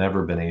they've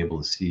never been able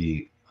to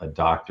see a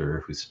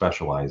doctor who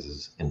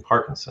specializes in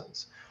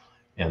Parkinson's.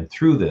 And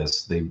through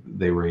this,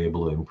 they were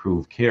able to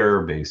improve care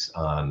based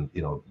on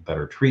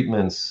better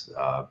treatments,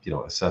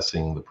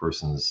 assessing the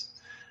person's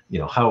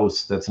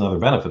house. That's another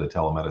benefit of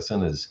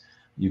telemedicine is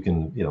you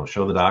can,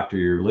 show the doctor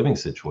your living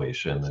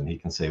situation, and he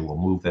can say, well,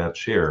 move that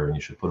chair and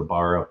you should put a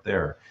bar up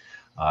there.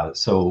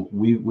 So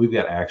we've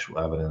got actual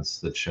evidence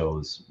that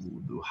shows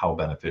how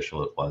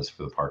beneficial it was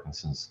for the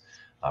Parkinson's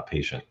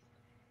patient.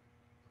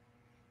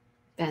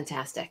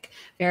 Fantastic.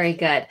 Very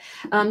good.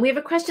 We have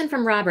a question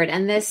from Robert,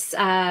 and this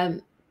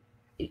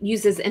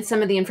uses in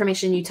some of the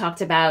information you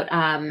talked about,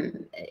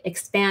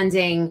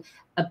 expanding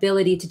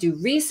ability to do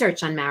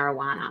research on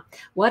marijuana.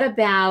 What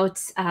about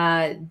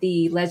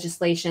the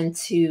legislation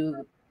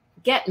to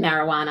get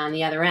marijuana on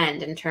the other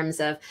end in terms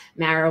of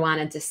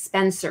marijuana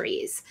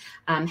dispensaries?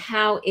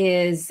 How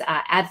is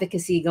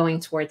advocacy going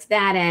towards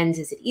that end?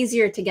 Is it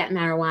easier to get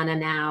marijuana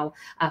now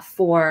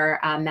for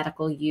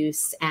medical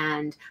use?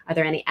 And are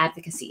there any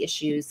advocacy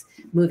issues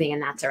moving in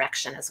that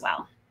direction as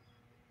well?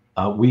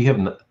 We have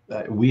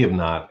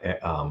not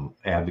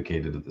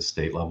advocated at the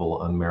state level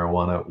on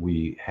marijuana.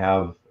 We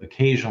have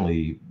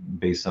occasionally,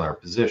 based on our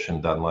position,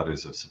 done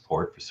letters of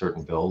support for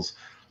certain bills,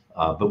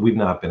 but we've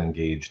not been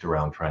engaged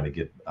around trying to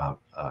get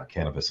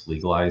cannabis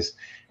legalized.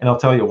 And I'll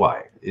tell you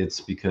why.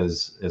 It's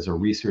because as a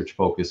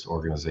research-focused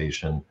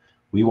organization,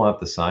 we want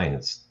the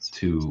science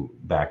to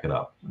back it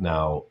up.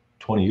 Now,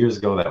 20 years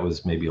ago, that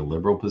was maybe a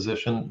liberal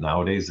position.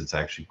 Nowadays, it's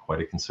actually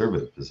quite a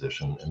conservative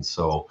position. And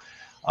so,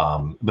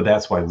 but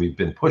that's why we've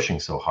been pushing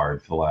so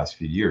hard for the last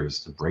few years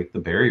to break the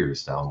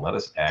barriers down. Let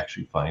us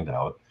actually find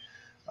out,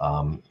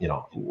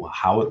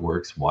 how it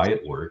works, why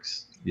it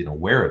works,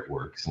 where it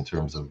works in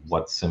terms of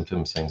what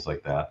symptoms, things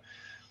like that.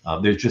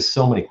 There's just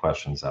so many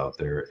questions out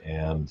there.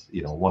 And,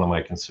 one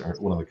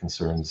of the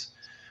concerns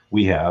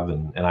we have,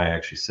 and I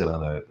actually sit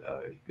on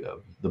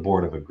the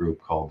board of a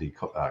group called the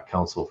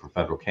Council for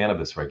Federal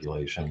Cannabis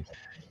Regulation,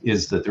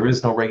 is that there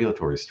is no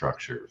regulatory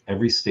structure.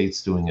 Every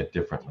state's doing it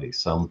differently,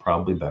 some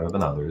probably better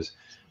than others,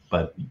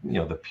 but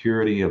the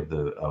purity of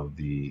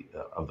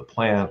the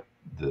plant,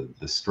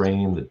 the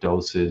strain, the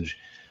dosage,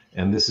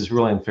 and this is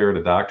really unfair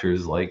to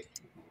doctors like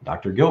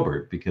Dr.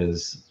 Gilbert,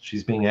 because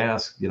she's being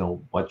asked,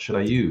 what should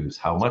I use?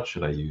 How much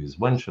should I use?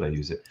 When should I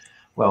use it?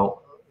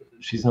 Well,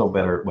 she's no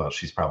better. Well,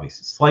 she's probably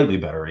slightly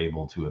better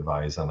able to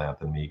advise on that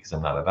than me, because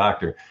I'm not a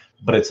doctor,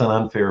 but it's an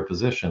unfair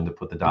position to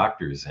put the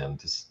doctors in,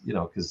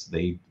 because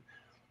they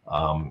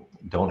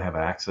don't have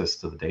access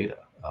to the data.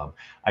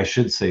 I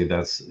should say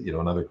that's,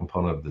 another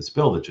component of this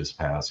bill that just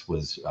passed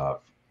was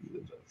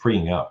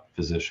freeing up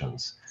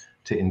physicians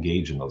to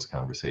engage in those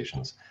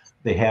conversations.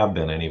 They have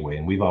been anyway.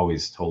 And we've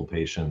always told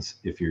patients,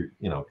 if you're,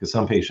 because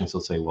some patients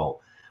will say, well,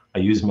 I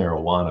use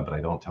marijuana, but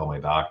I don't tell my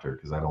doctor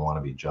because I don't want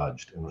to be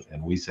judged.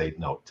 And we say,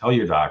 no, tell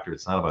your doctor.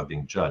 It's not about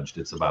being judged.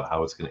 It's about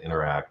how it's going to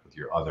interact with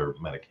your other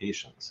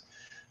medications.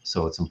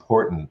 So it's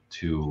important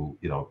to,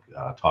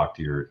 talk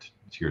to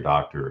your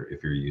doctor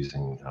if you're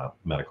using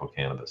medical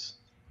cannabis.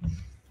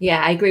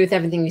 Yeah, I agree with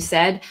everything you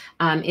said.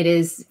 It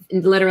is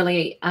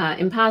literally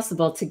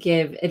impossible to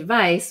give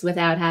advice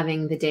without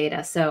having the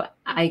data. So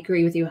I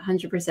agree with you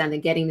 100%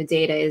 that getting the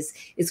data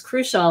is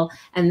crucial,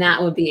 and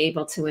that would be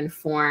able to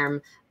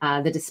inform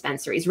the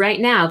dispensaries. Right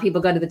now,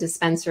 people go to the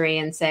dispensary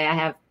and say, I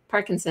have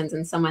Parkinson's,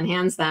 and someone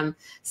hands them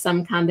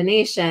some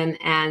combination,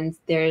 and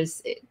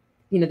there's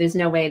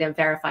no way to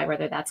verify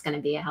whether that's going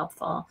to be a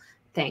helpful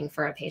thing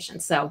for a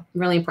patient. So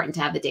really important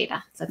to have the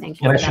data. So thank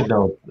you. And I should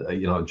note,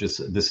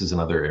 this is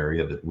another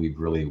area that we've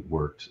really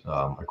worked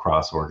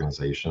across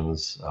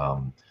organizations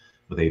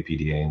with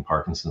APDA and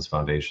Parkinson's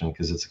Foundation,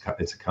 because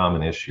it's a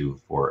common issue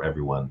for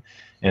everyone.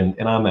 And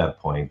on that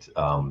point,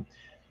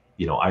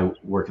 I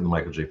work in the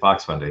Michael J.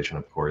 Fox Foundation,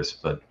 of course,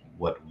 but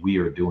what we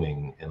are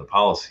doing in the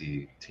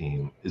policy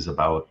team is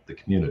about the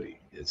community.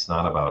 It's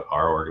not about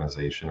our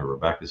organization or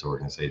Rebecca's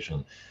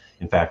organization.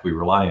 In fact, we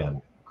rely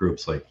on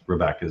groups like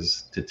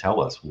Rebecca's to tell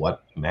us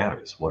what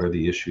matters, what are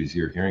the issues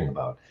you're hearing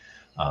about,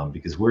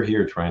 because we're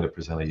here trying to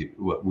presenting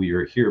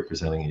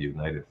a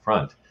united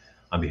front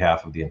on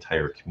behalf of the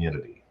entire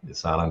community.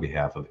 It's not on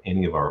behalf of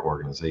any of our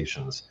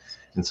organizations.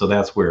 And so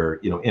that's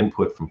where,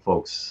 input from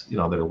folks,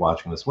 that are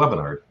watching this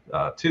webinar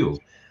too,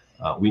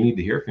 we need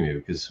to hear from you,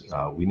 because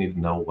we need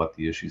to know what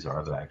the issues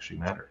are that actually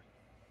matter.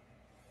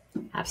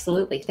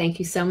 Absolutely. Thank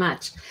you so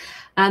much.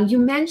 You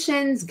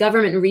mentioned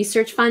government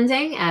research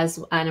funding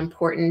as an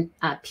important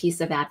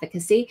piece of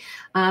advocacy.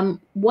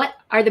 What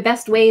are the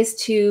best ways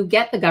to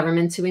get the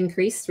government to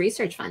increase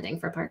research funding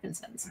for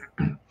Parkinson's?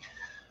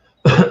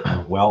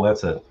 Well,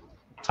 that's a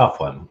tough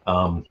one.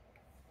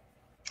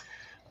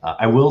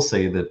 I will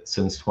say that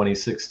since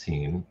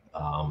 2016,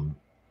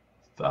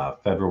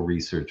 federal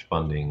research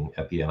funding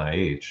at the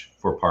NIH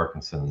for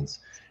Parkinson's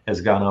has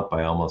gone up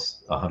by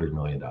almost $100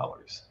 million.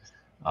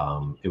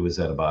 It was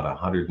at about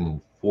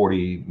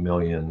 140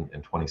 million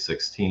in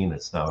 2016.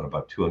 It's now at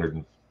about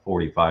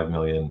 245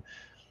 million.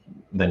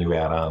 Then you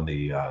add on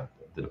the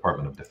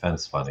Department of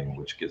Defense funding,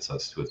 which gets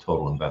us to a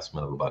total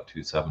investment of about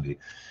 270.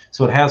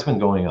 So it has been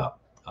going up.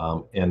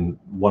 And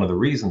one of the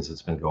reasons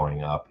it's been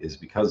going up is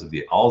because of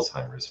the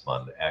Alzheimer's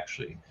fund,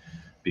 actually,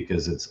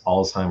 because it's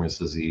Alzheimer's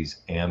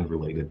disease and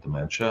related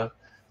dementia.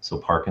 So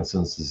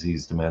Parkinson's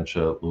disease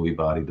dementia, Lewy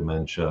body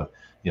dementia,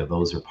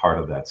 those are part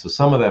of that. So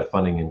some of that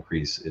funding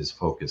increase is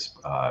focused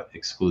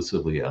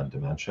exclusively on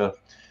dementia.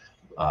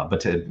 But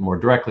to more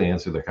directly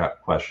answer the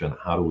question,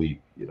 how do we,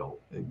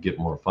 get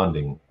more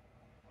funding?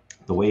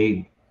 The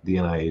way the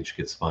NIH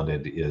gets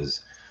funded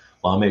is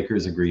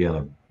lawmakers agree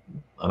on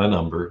a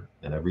number,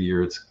 and every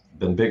year it's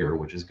been bigger,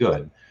 which is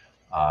good.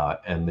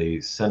 And they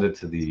send it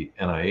to the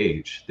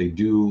NIH. They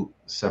do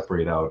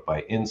separate out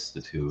by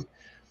institute,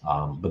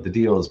 but the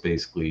deal is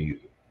basically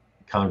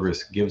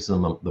Congress gives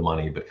them the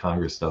money, but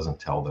Congress doesn't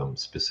tell them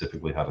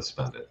specifically how to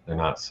spend it. They're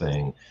not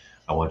saying,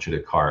 I want you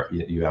to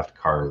you have to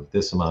carve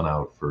this amount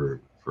out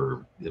for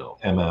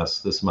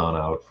MS, this amount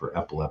out for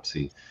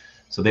epilepsy.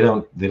 So they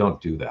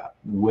don't do that,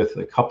 with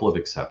a couple of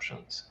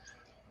exceptions.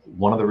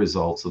 One of the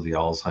results of the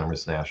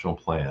Alzheimer's National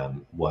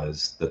Plan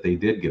was that they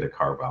did get a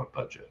carve-out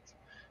budget.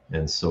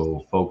 And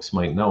so folks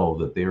might know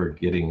that they are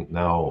getting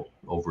now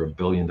over $1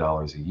 billion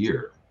a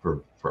year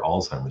for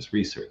Alzheimer's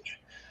research.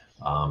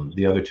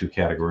 The other two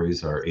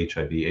categories are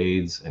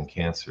HIV/AIDS and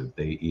cancer.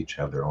 They each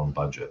have their own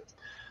budget.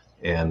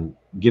 And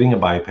getting a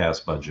bypass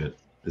budget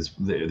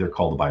they're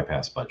called the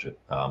bypass budget,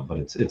 but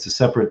it's a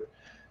separate,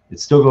 it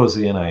still goes to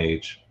the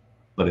NIH,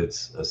 but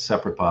it's a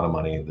separate pot of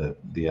money that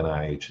the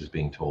NIH is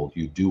being told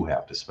you do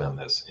have to spend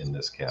this in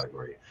this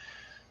category.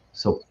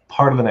 So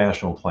part of the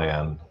national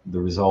plan, the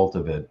result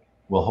of it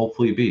will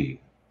hopefully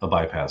be a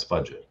bypass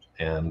budget.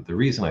 And the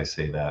reason I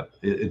say that,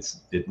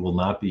 it will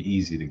not be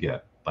easy to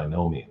get, by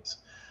no means.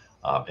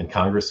 And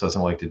Congress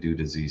doesn't like to do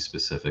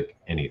disease-specific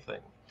anything.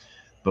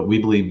 But we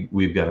believe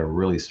we've got a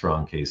really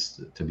strong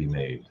case to be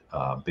made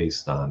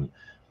based on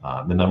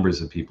the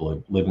numbers of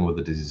people living with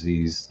the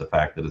disease, the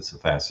fact that it's the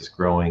fastest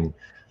growing.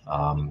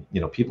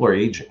 People are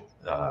aging.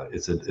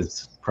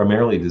 It's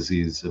primarily a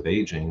disease of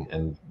aging,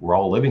 and we're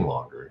all living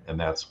longer. And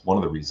that's one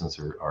of the reasons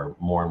there are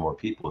more and more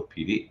people with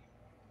PD.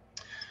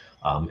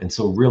 And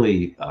so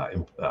really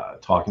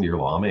talking to your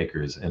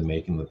lawmakers and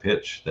making the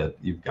pitch that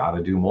you've got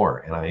to do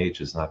more. NIH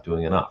is not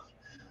doing enough.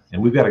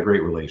 And we've got a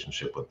great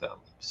relationship with them.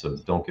 So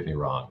don't get me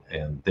wrong.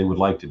 And they would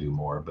like to do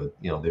more, but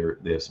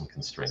they have some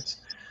constraints.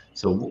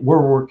 So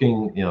we're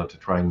working, to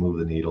try and move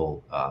the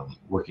needle,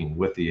 working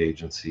with the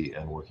agency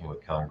and working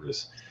with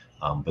Congress.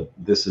 But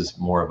this is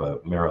more of a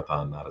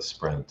marathon, not a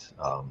sprint.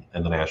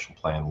 And the national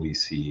plan we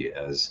see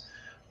as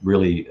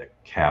really a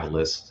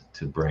catalyst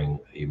to bring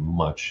a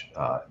much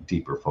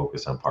deeper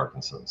focus on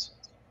Parkinson's.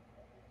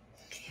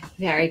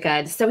 Very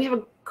good. So we have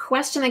a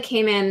question that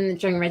came in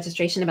during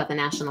registration about the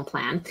national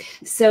plan.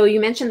 So you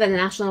mentioned that the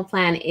national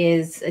plan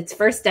its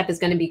first step is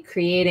going to be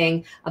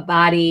creating a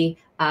body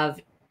of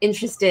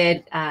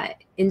interested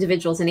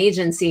individuals and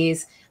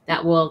agencies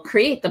that will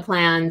create the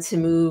plan to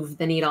move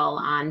the needle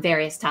on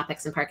various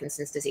topics in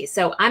Parkinson's disease.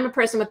 So I'm a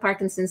person with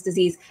Parkinson's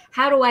disease.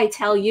 How do I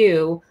tell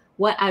you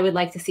what I would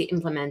like to see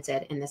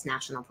implemented in this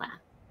national plan?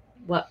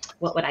 What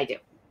would I do?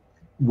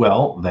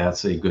 Well,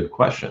 that's a good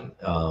question.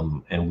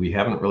 And we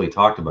haven't really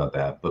talked about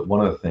that, but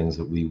one of the things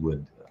that we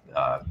would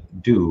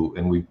do,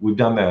 and we've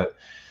done that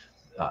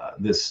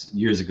this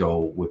years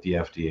ago with the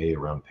FDA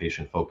around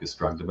patient-focused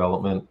drug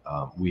development.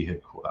 We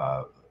had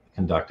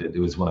conducted, it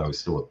was when I was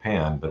still with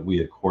PAN, but we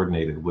had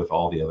coordinated with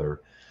all the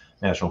other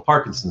National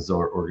Parkinson's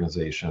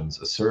organizations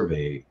a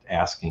survey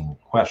asking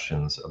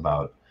questions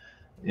about,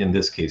 in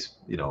this case,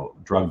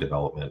 drug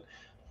development.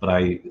 But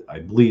I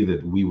believe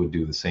that we would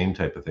do the same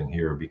type of thing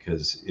here,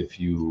 because if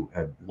you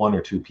had one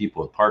or two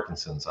people with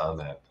Parkinson's on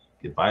that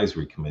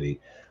advisory committee,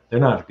 they're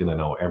not going to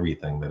know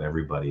everything that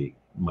everybody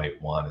might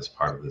want as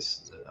part of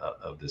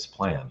this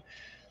plan.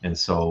 And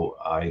so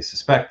I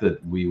suspect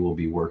that we will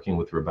be working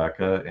with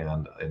Rebecca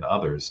and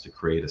others to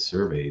create a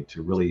survey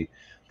to really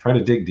try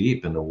to dig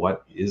deep into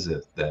what is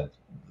it that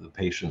the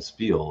patients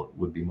feel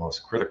would be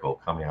most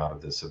critical coming out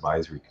of this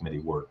advisory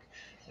committee work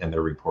and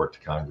their report to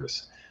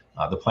Congress.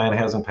 The plan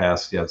hasn't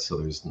passed yet, so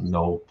there's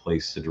no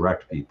place to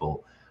direct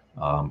people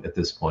at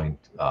this point.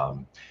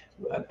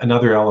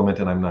 Another element,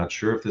 and I'm not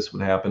sure if this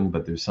would happen,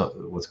 but there's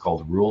what's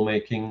called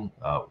rulemaking,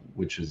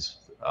 which is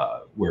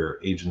where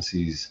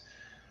agencies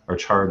are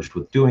charged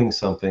with doing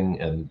something,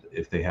 and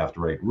if they have to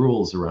write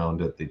rules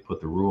around it, they put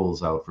the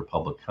rules out for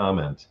public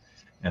comment,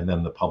 and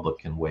then the public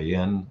can weigh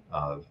in.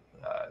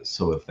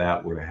 So if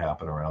that were to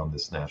happen around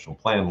this national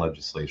plan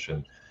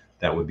legislation,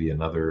 that would be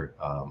another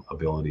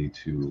ability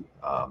to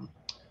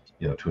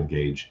to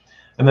engage.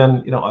 And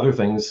then, other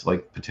things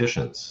like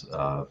petitions.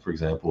 For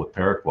example, with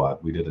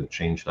Paraquat, we did a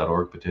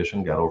change.org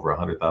petition, got over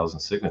 100,000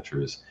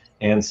 signatures,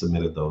 and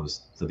submitted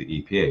those to the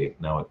EPA.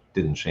 Now, it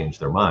didn't change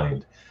their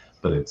mind,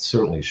 but it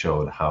certainly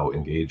showed how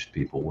engaged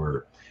people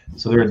were.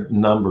 So there are a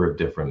number of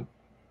different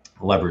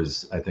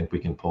levers I think we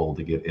can pull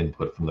to get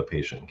input from the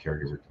patient and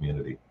caregiver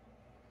community.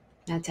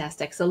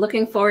 Fantastic. So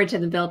looking forward to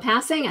the bill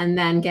passing and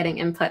then getting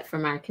input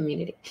from our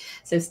community.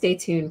 So stay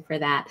tuned for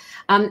that.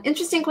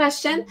 Interesting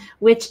question,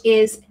 which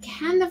is,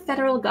 can the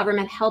federal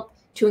government help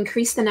to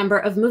increase the number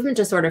of movement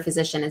disorder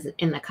physicians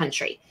in the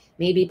country?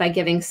 Maybe by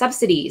giving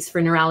subsidies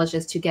for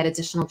neurologists to get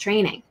additional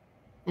training.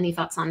 Any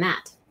thoughts on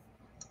that?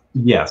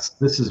 Yes,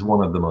 this is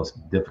one of the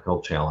most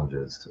difficult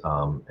challenges.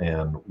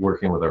 And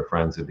working with our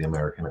friends at the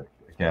American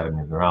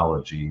Academy of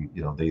Neurology,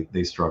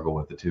 they struggle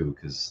with it too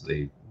because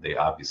they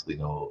obviously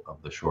know of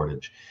the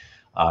shortage.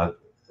 Uh,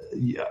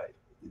 yeah,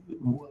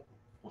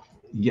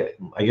 yeah,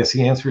 I guess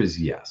the answer is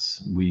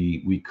yes.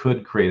 We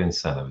could create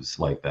incentives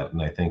like that,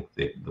 and I think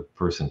the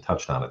person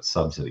touched on it: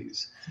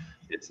 subsidies.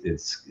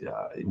 It's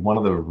one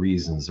of the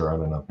reasons there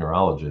aren't enough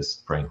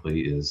neurologists,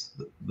 frankly, is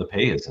the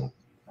pay isn't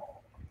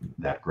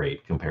that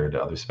great compared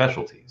to other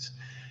specialties.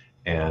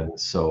 And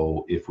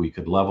so, if we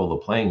could level the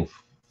playing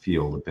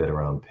field a bit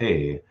around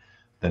pay,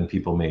 then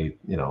people may,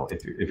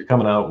 if you're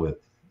coming out with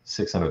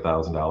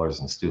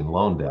 $600,000 in student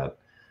loan debt,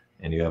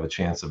 and you have a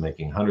chance of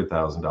making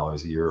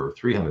 $100,000 a year or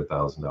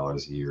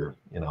 $300,000 a year,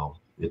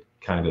 it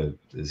kind of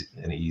is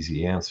an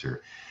easy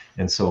answer.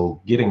 And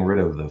so, getting rid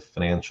of the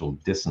financial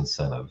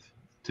disincentive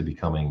to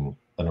becoming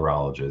a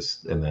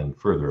neurologist, and then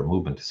further a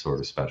movement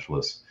disorder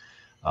specialist,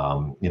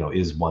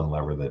 is one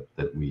lever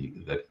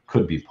that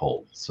could be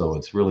pulled. So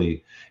it's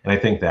really, and I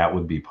think that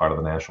would be part of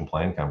the national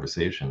plan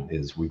conversation.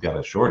 Is we've got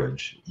a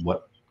shortage.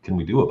 What can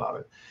we do about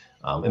it?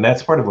 And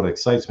that's part of what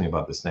excites me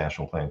about this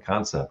national plan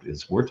concept.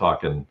 Is we're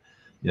talking,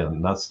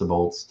 nuts to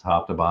bolts,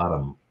 top to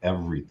bottom,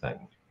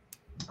 everything.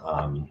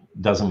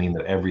 Doesn't mean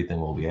that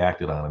everything will be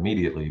acted on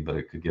immediately, but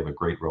it could give a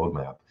great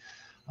roadmap.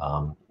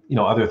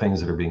 Other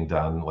things that are being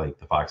done, like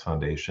the Fox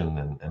Foundation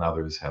and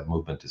others, have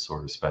movement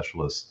disorder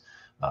specialists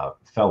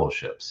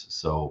fellowships.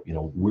 So,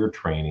 we're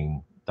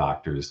training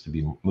doctors to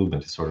be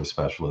movement disorder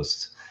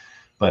specialists,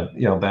 but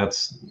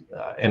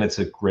and it's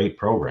a great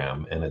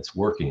program and it's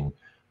working,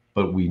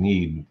 but we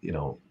need,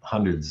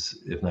 hundreds,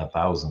 if not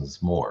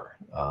thousands more.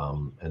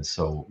 And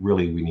so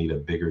really we need a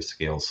bigger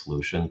scale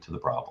solution to the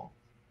problem.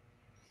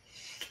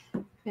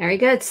 Very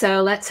good.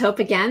 So let's hope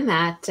again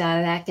that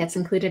that gets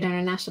included in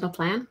our national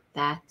plan.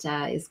 That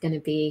is going to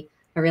be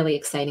a really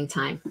exciting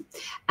time.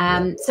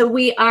 So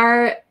we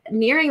are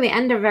nearing the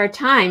end of our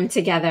time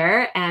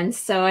together. And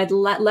so I'd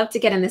love to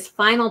get in this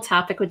final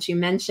topic, which you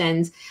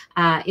mentioned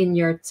in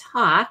your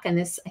talk. And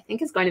this, I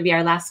think, is going to be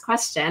our last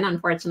question,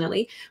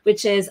 unfortunately,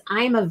 which is,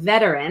 I'm a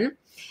veteran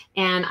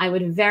and I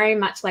would very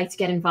much like to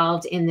get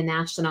involved in the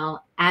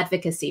national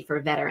advocacy for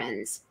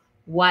veterans.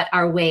 What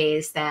are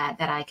ways that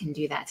I can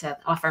do that to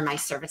offer my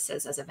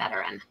services as a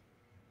veteran?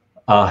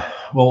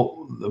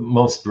 Well, the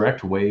most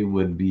direct way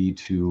would be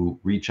to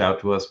reach out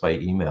to us by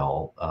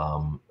email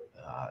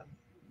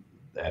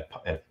at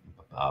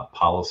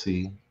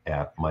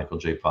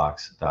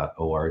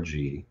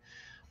policy@michaeljfox.org.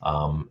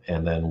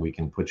 And then we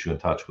can put you in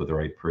touch with the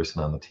right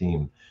person on the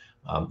team.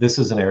 This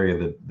is an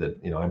area that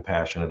I'm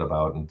passionate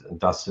about, and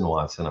Dustin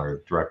Watson,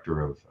 our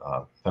director of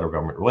federal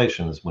government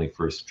relations, when he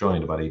first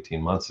joined about 18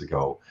 months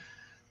ago,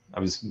 I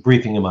was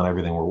briefing him on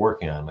everything we're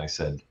working on. And I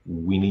said,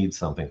 we need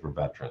something for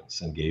veterans,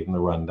 and gave him the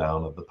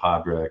rundown of the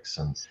PODREX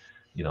and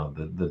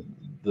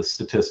the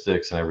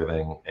statistics and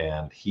everything.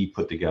 And he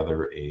put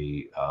together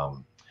a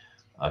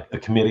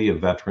committee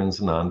of veterans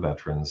and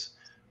non-veterans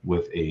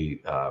with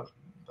a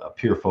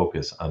peer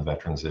focus on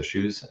veterans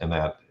issues, and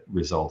that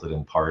resulted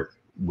in part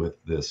with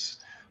this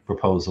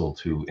proposal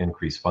to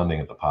increase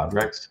funding at the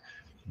PODREX.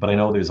 But I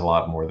know there's a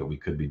lot more that we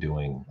could be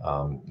doing.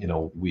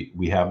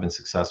 We have been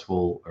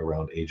successful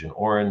around Agent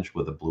Orange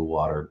with the Blue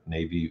Water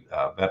Navy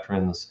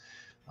veterans,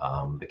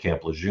 the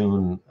Camp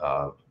Lejeune,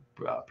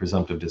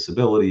 presumptive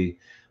disability,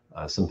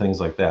 some things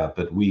like that.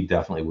 But we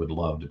definitely would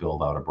love to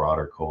build out a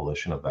broader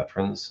coalition of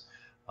veterans.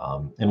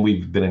 And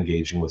we've been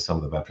engaging with some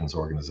of the veterans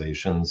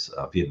organizations,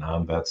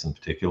 Vietnam vets in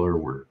particular.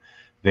 We're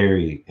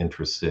very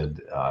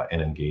interested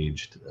and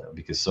engaged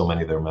because so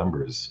many of their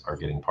members are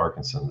getting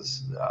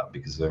Parkinson's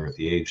because they're at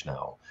the age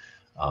now.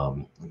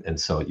 And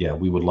so, yeah,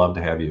 we would love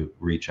to have you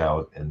reach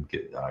out and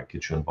get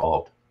you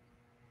involved.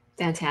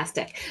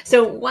 Fantastic.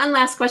 So one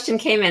last question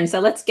came in. So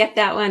let's get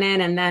that one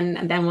in, and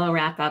then we'll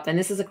wrap up. And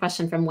this is a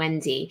question from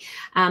Wendy.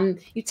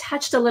 You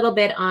touched a little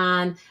bit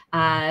on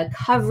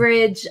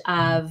coverage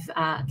of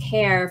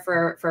care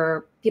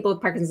for people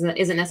with Parkinson's that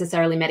isn't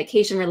necessarily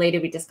medication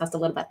related. We discussed a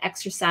little about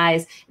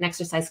exercise and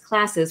exercise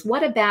classes.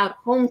 What about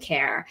home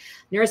care,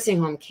 nursing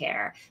home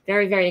care,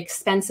 very, very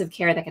expensive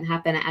care that can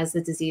happen as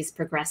the disease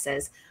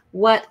progresses?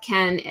 What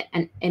can,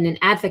 in an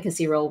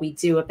advocacy role, we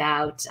do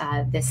about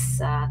this,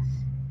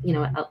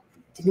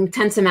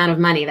 intense amount of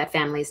money that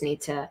families need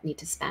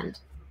to spend?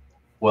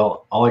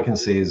 Well, all I can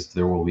say is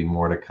there will be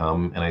more to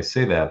come. And I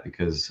say that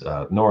because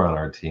Nora on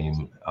our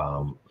team,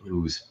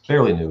 who's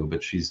fairly new,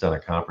 but she's done a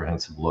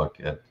comprehensive look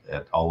at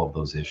all of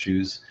those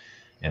issues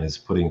and is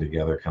putting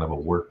together kind of a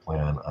work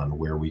plan on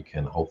where we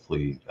can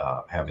hopefully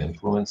have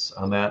influence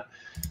on that.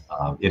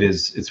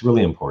 It's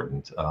really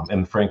important.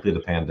 And frankly,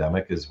 the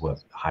pandemic is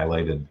what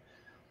highlighted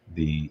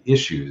the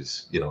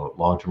issues,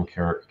 long-term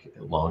care,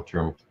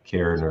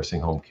 nursing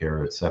home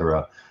care, et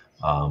cetera.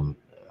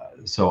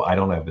 So I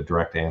don't have a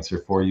direct answer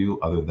for you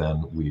other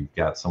than we've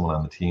got someone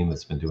on the team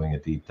that's been doing a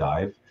deep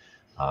dive.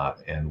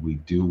 And we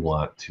do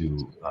want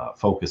to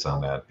focus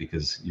on that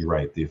because you're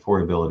right, the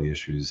affordability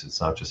issues,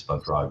 it's not just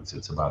about drugs,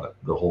 it's about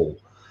the whole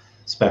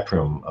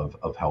spectrum of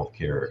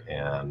healthcare.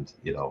 And,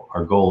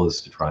 our goal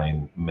is to try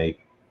and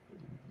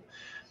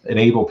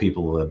enable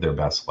people to live their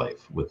best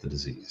life with the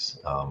disease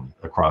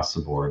across the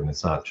board. And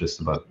it's not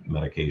just about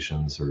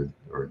medications or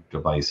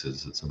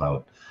devices. It's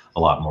about a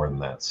lot more than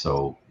that.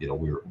 So,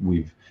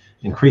 we've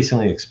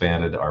increasingly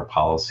expanded our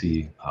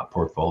policy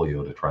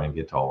portfolio to try and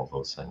get to all of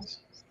those things.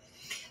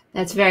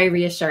 That's very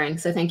reassuring.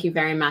 So thank you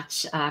very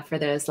much for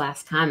those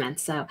last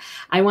comments. So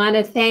I want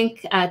to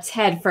thank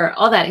Ted for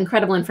all that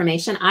incredible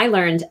information. I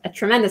learned a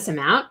tremendous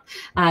amount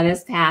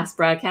this past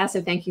broadcast.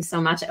 So thank you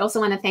so much. I also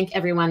want to thank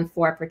everyone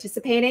for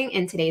participating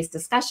in today's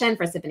discussion,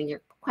 for submitting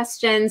your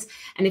questions.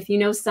 And if you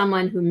know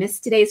someone who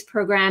missed today's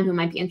program, who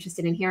might be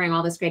interested in hearing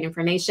all this great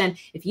information,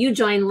 if you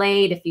joined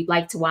late, if you'd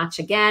like to watch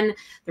again,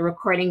 the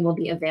recording will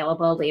be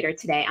available later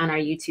today on our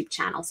YouTube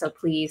channel. So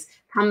please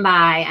come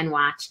by and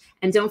watch.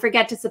 And don't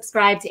forget to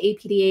subscribe to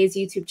APDA's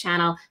YouTube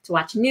channel to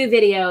watch new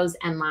videos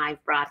and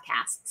live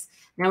broadcasts.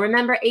 Now,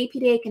 remember,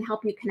 APDA can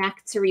help you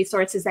connect to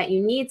resources that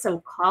you need. So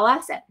call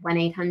us at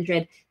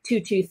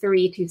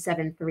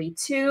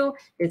 1-800-223-2732.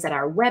 Visit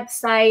our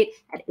website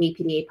at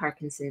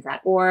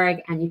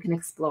apdaparkinson.org, and you can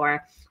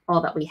explore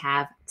all that we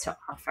have to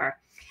offer.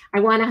 I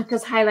want to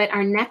just highlight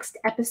our next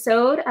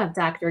episode of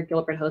Dr.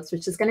 Gilbert Hosts,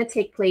 which is going to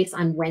take place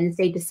on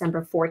Wednesday,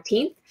 December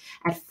 14th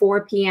at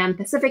 4 p.m.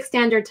 Pacific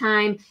Standard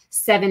Time,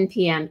 7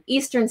 p.m.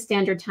 Eastern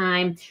Standard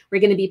Time.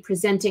 We're going to be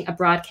presenting a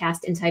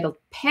broadcast entitled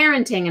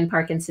Parenting in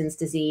Parkinson's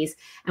Disease,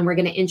 and we're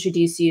going to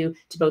introduce you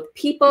to both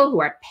people who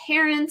are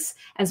parents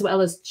as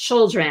well as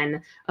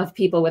children of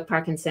people with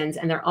Parkinson's,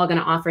 and they're all going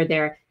to offer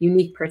their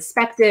unique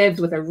perspectives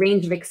with a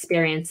range of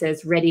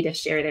experiences ready to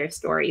share their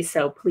stories.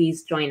 So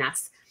please join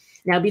us.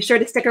 Now, be sure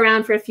to stick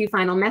around for a few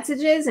final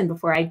messages. And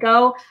before I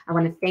go, I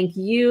want to thank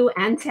you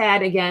and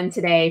Ted again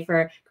today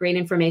for great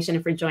information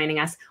and for joining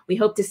us. We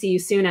hope to see you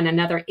soon on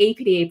another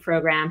APDA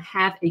program.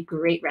 Have a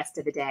great rest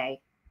of the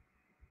day.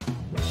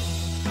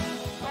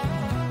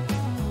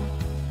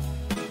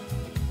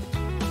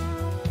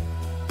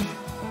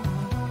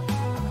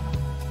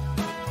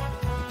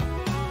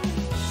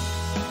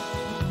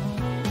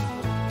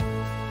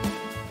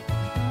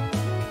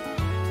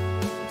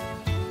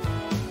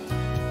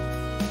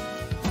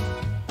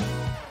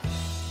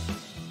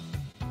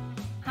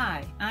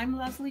 Hi, I'm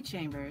Leslie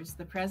Chambers,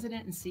 the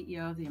President and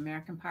CEO of the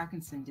American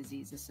Parkinson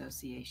Disease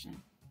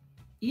Association.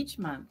 Each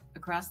month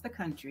across the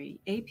country,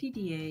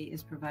 APDA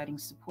is providing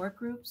support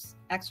groups,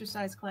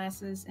 exercise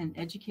classes, and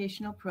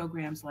educational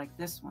programs like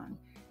this one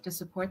to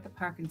support the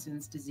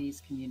Parkinson's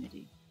disease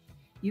community.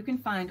 You can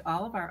find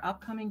all of our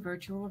upcoming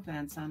virtual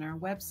events on our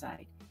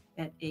website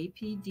at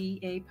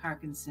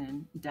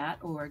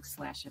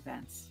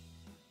apdaparkinson.org/events.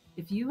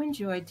 If you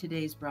enjoyed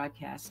today's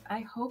broadcast, I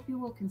hope you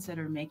will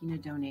consider making a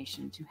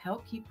donation to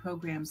help keep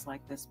programs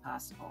like this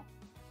possible.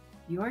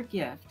 Your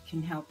gift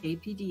can help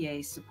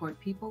APDA support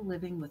people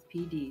living with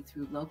PD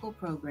through local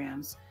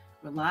programs,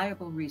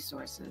 reliable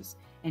resources,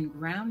 and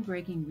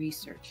groundbreaking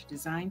research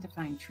designed to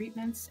find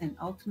treatments and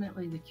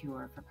ultimately the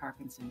cure for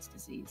Parkinson's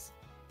disease.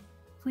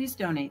 Please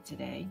donate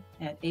today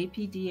at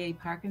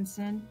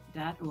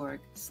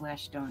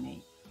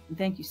apdaparkinson.org/donate. And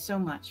thank you so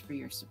much for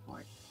your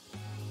support.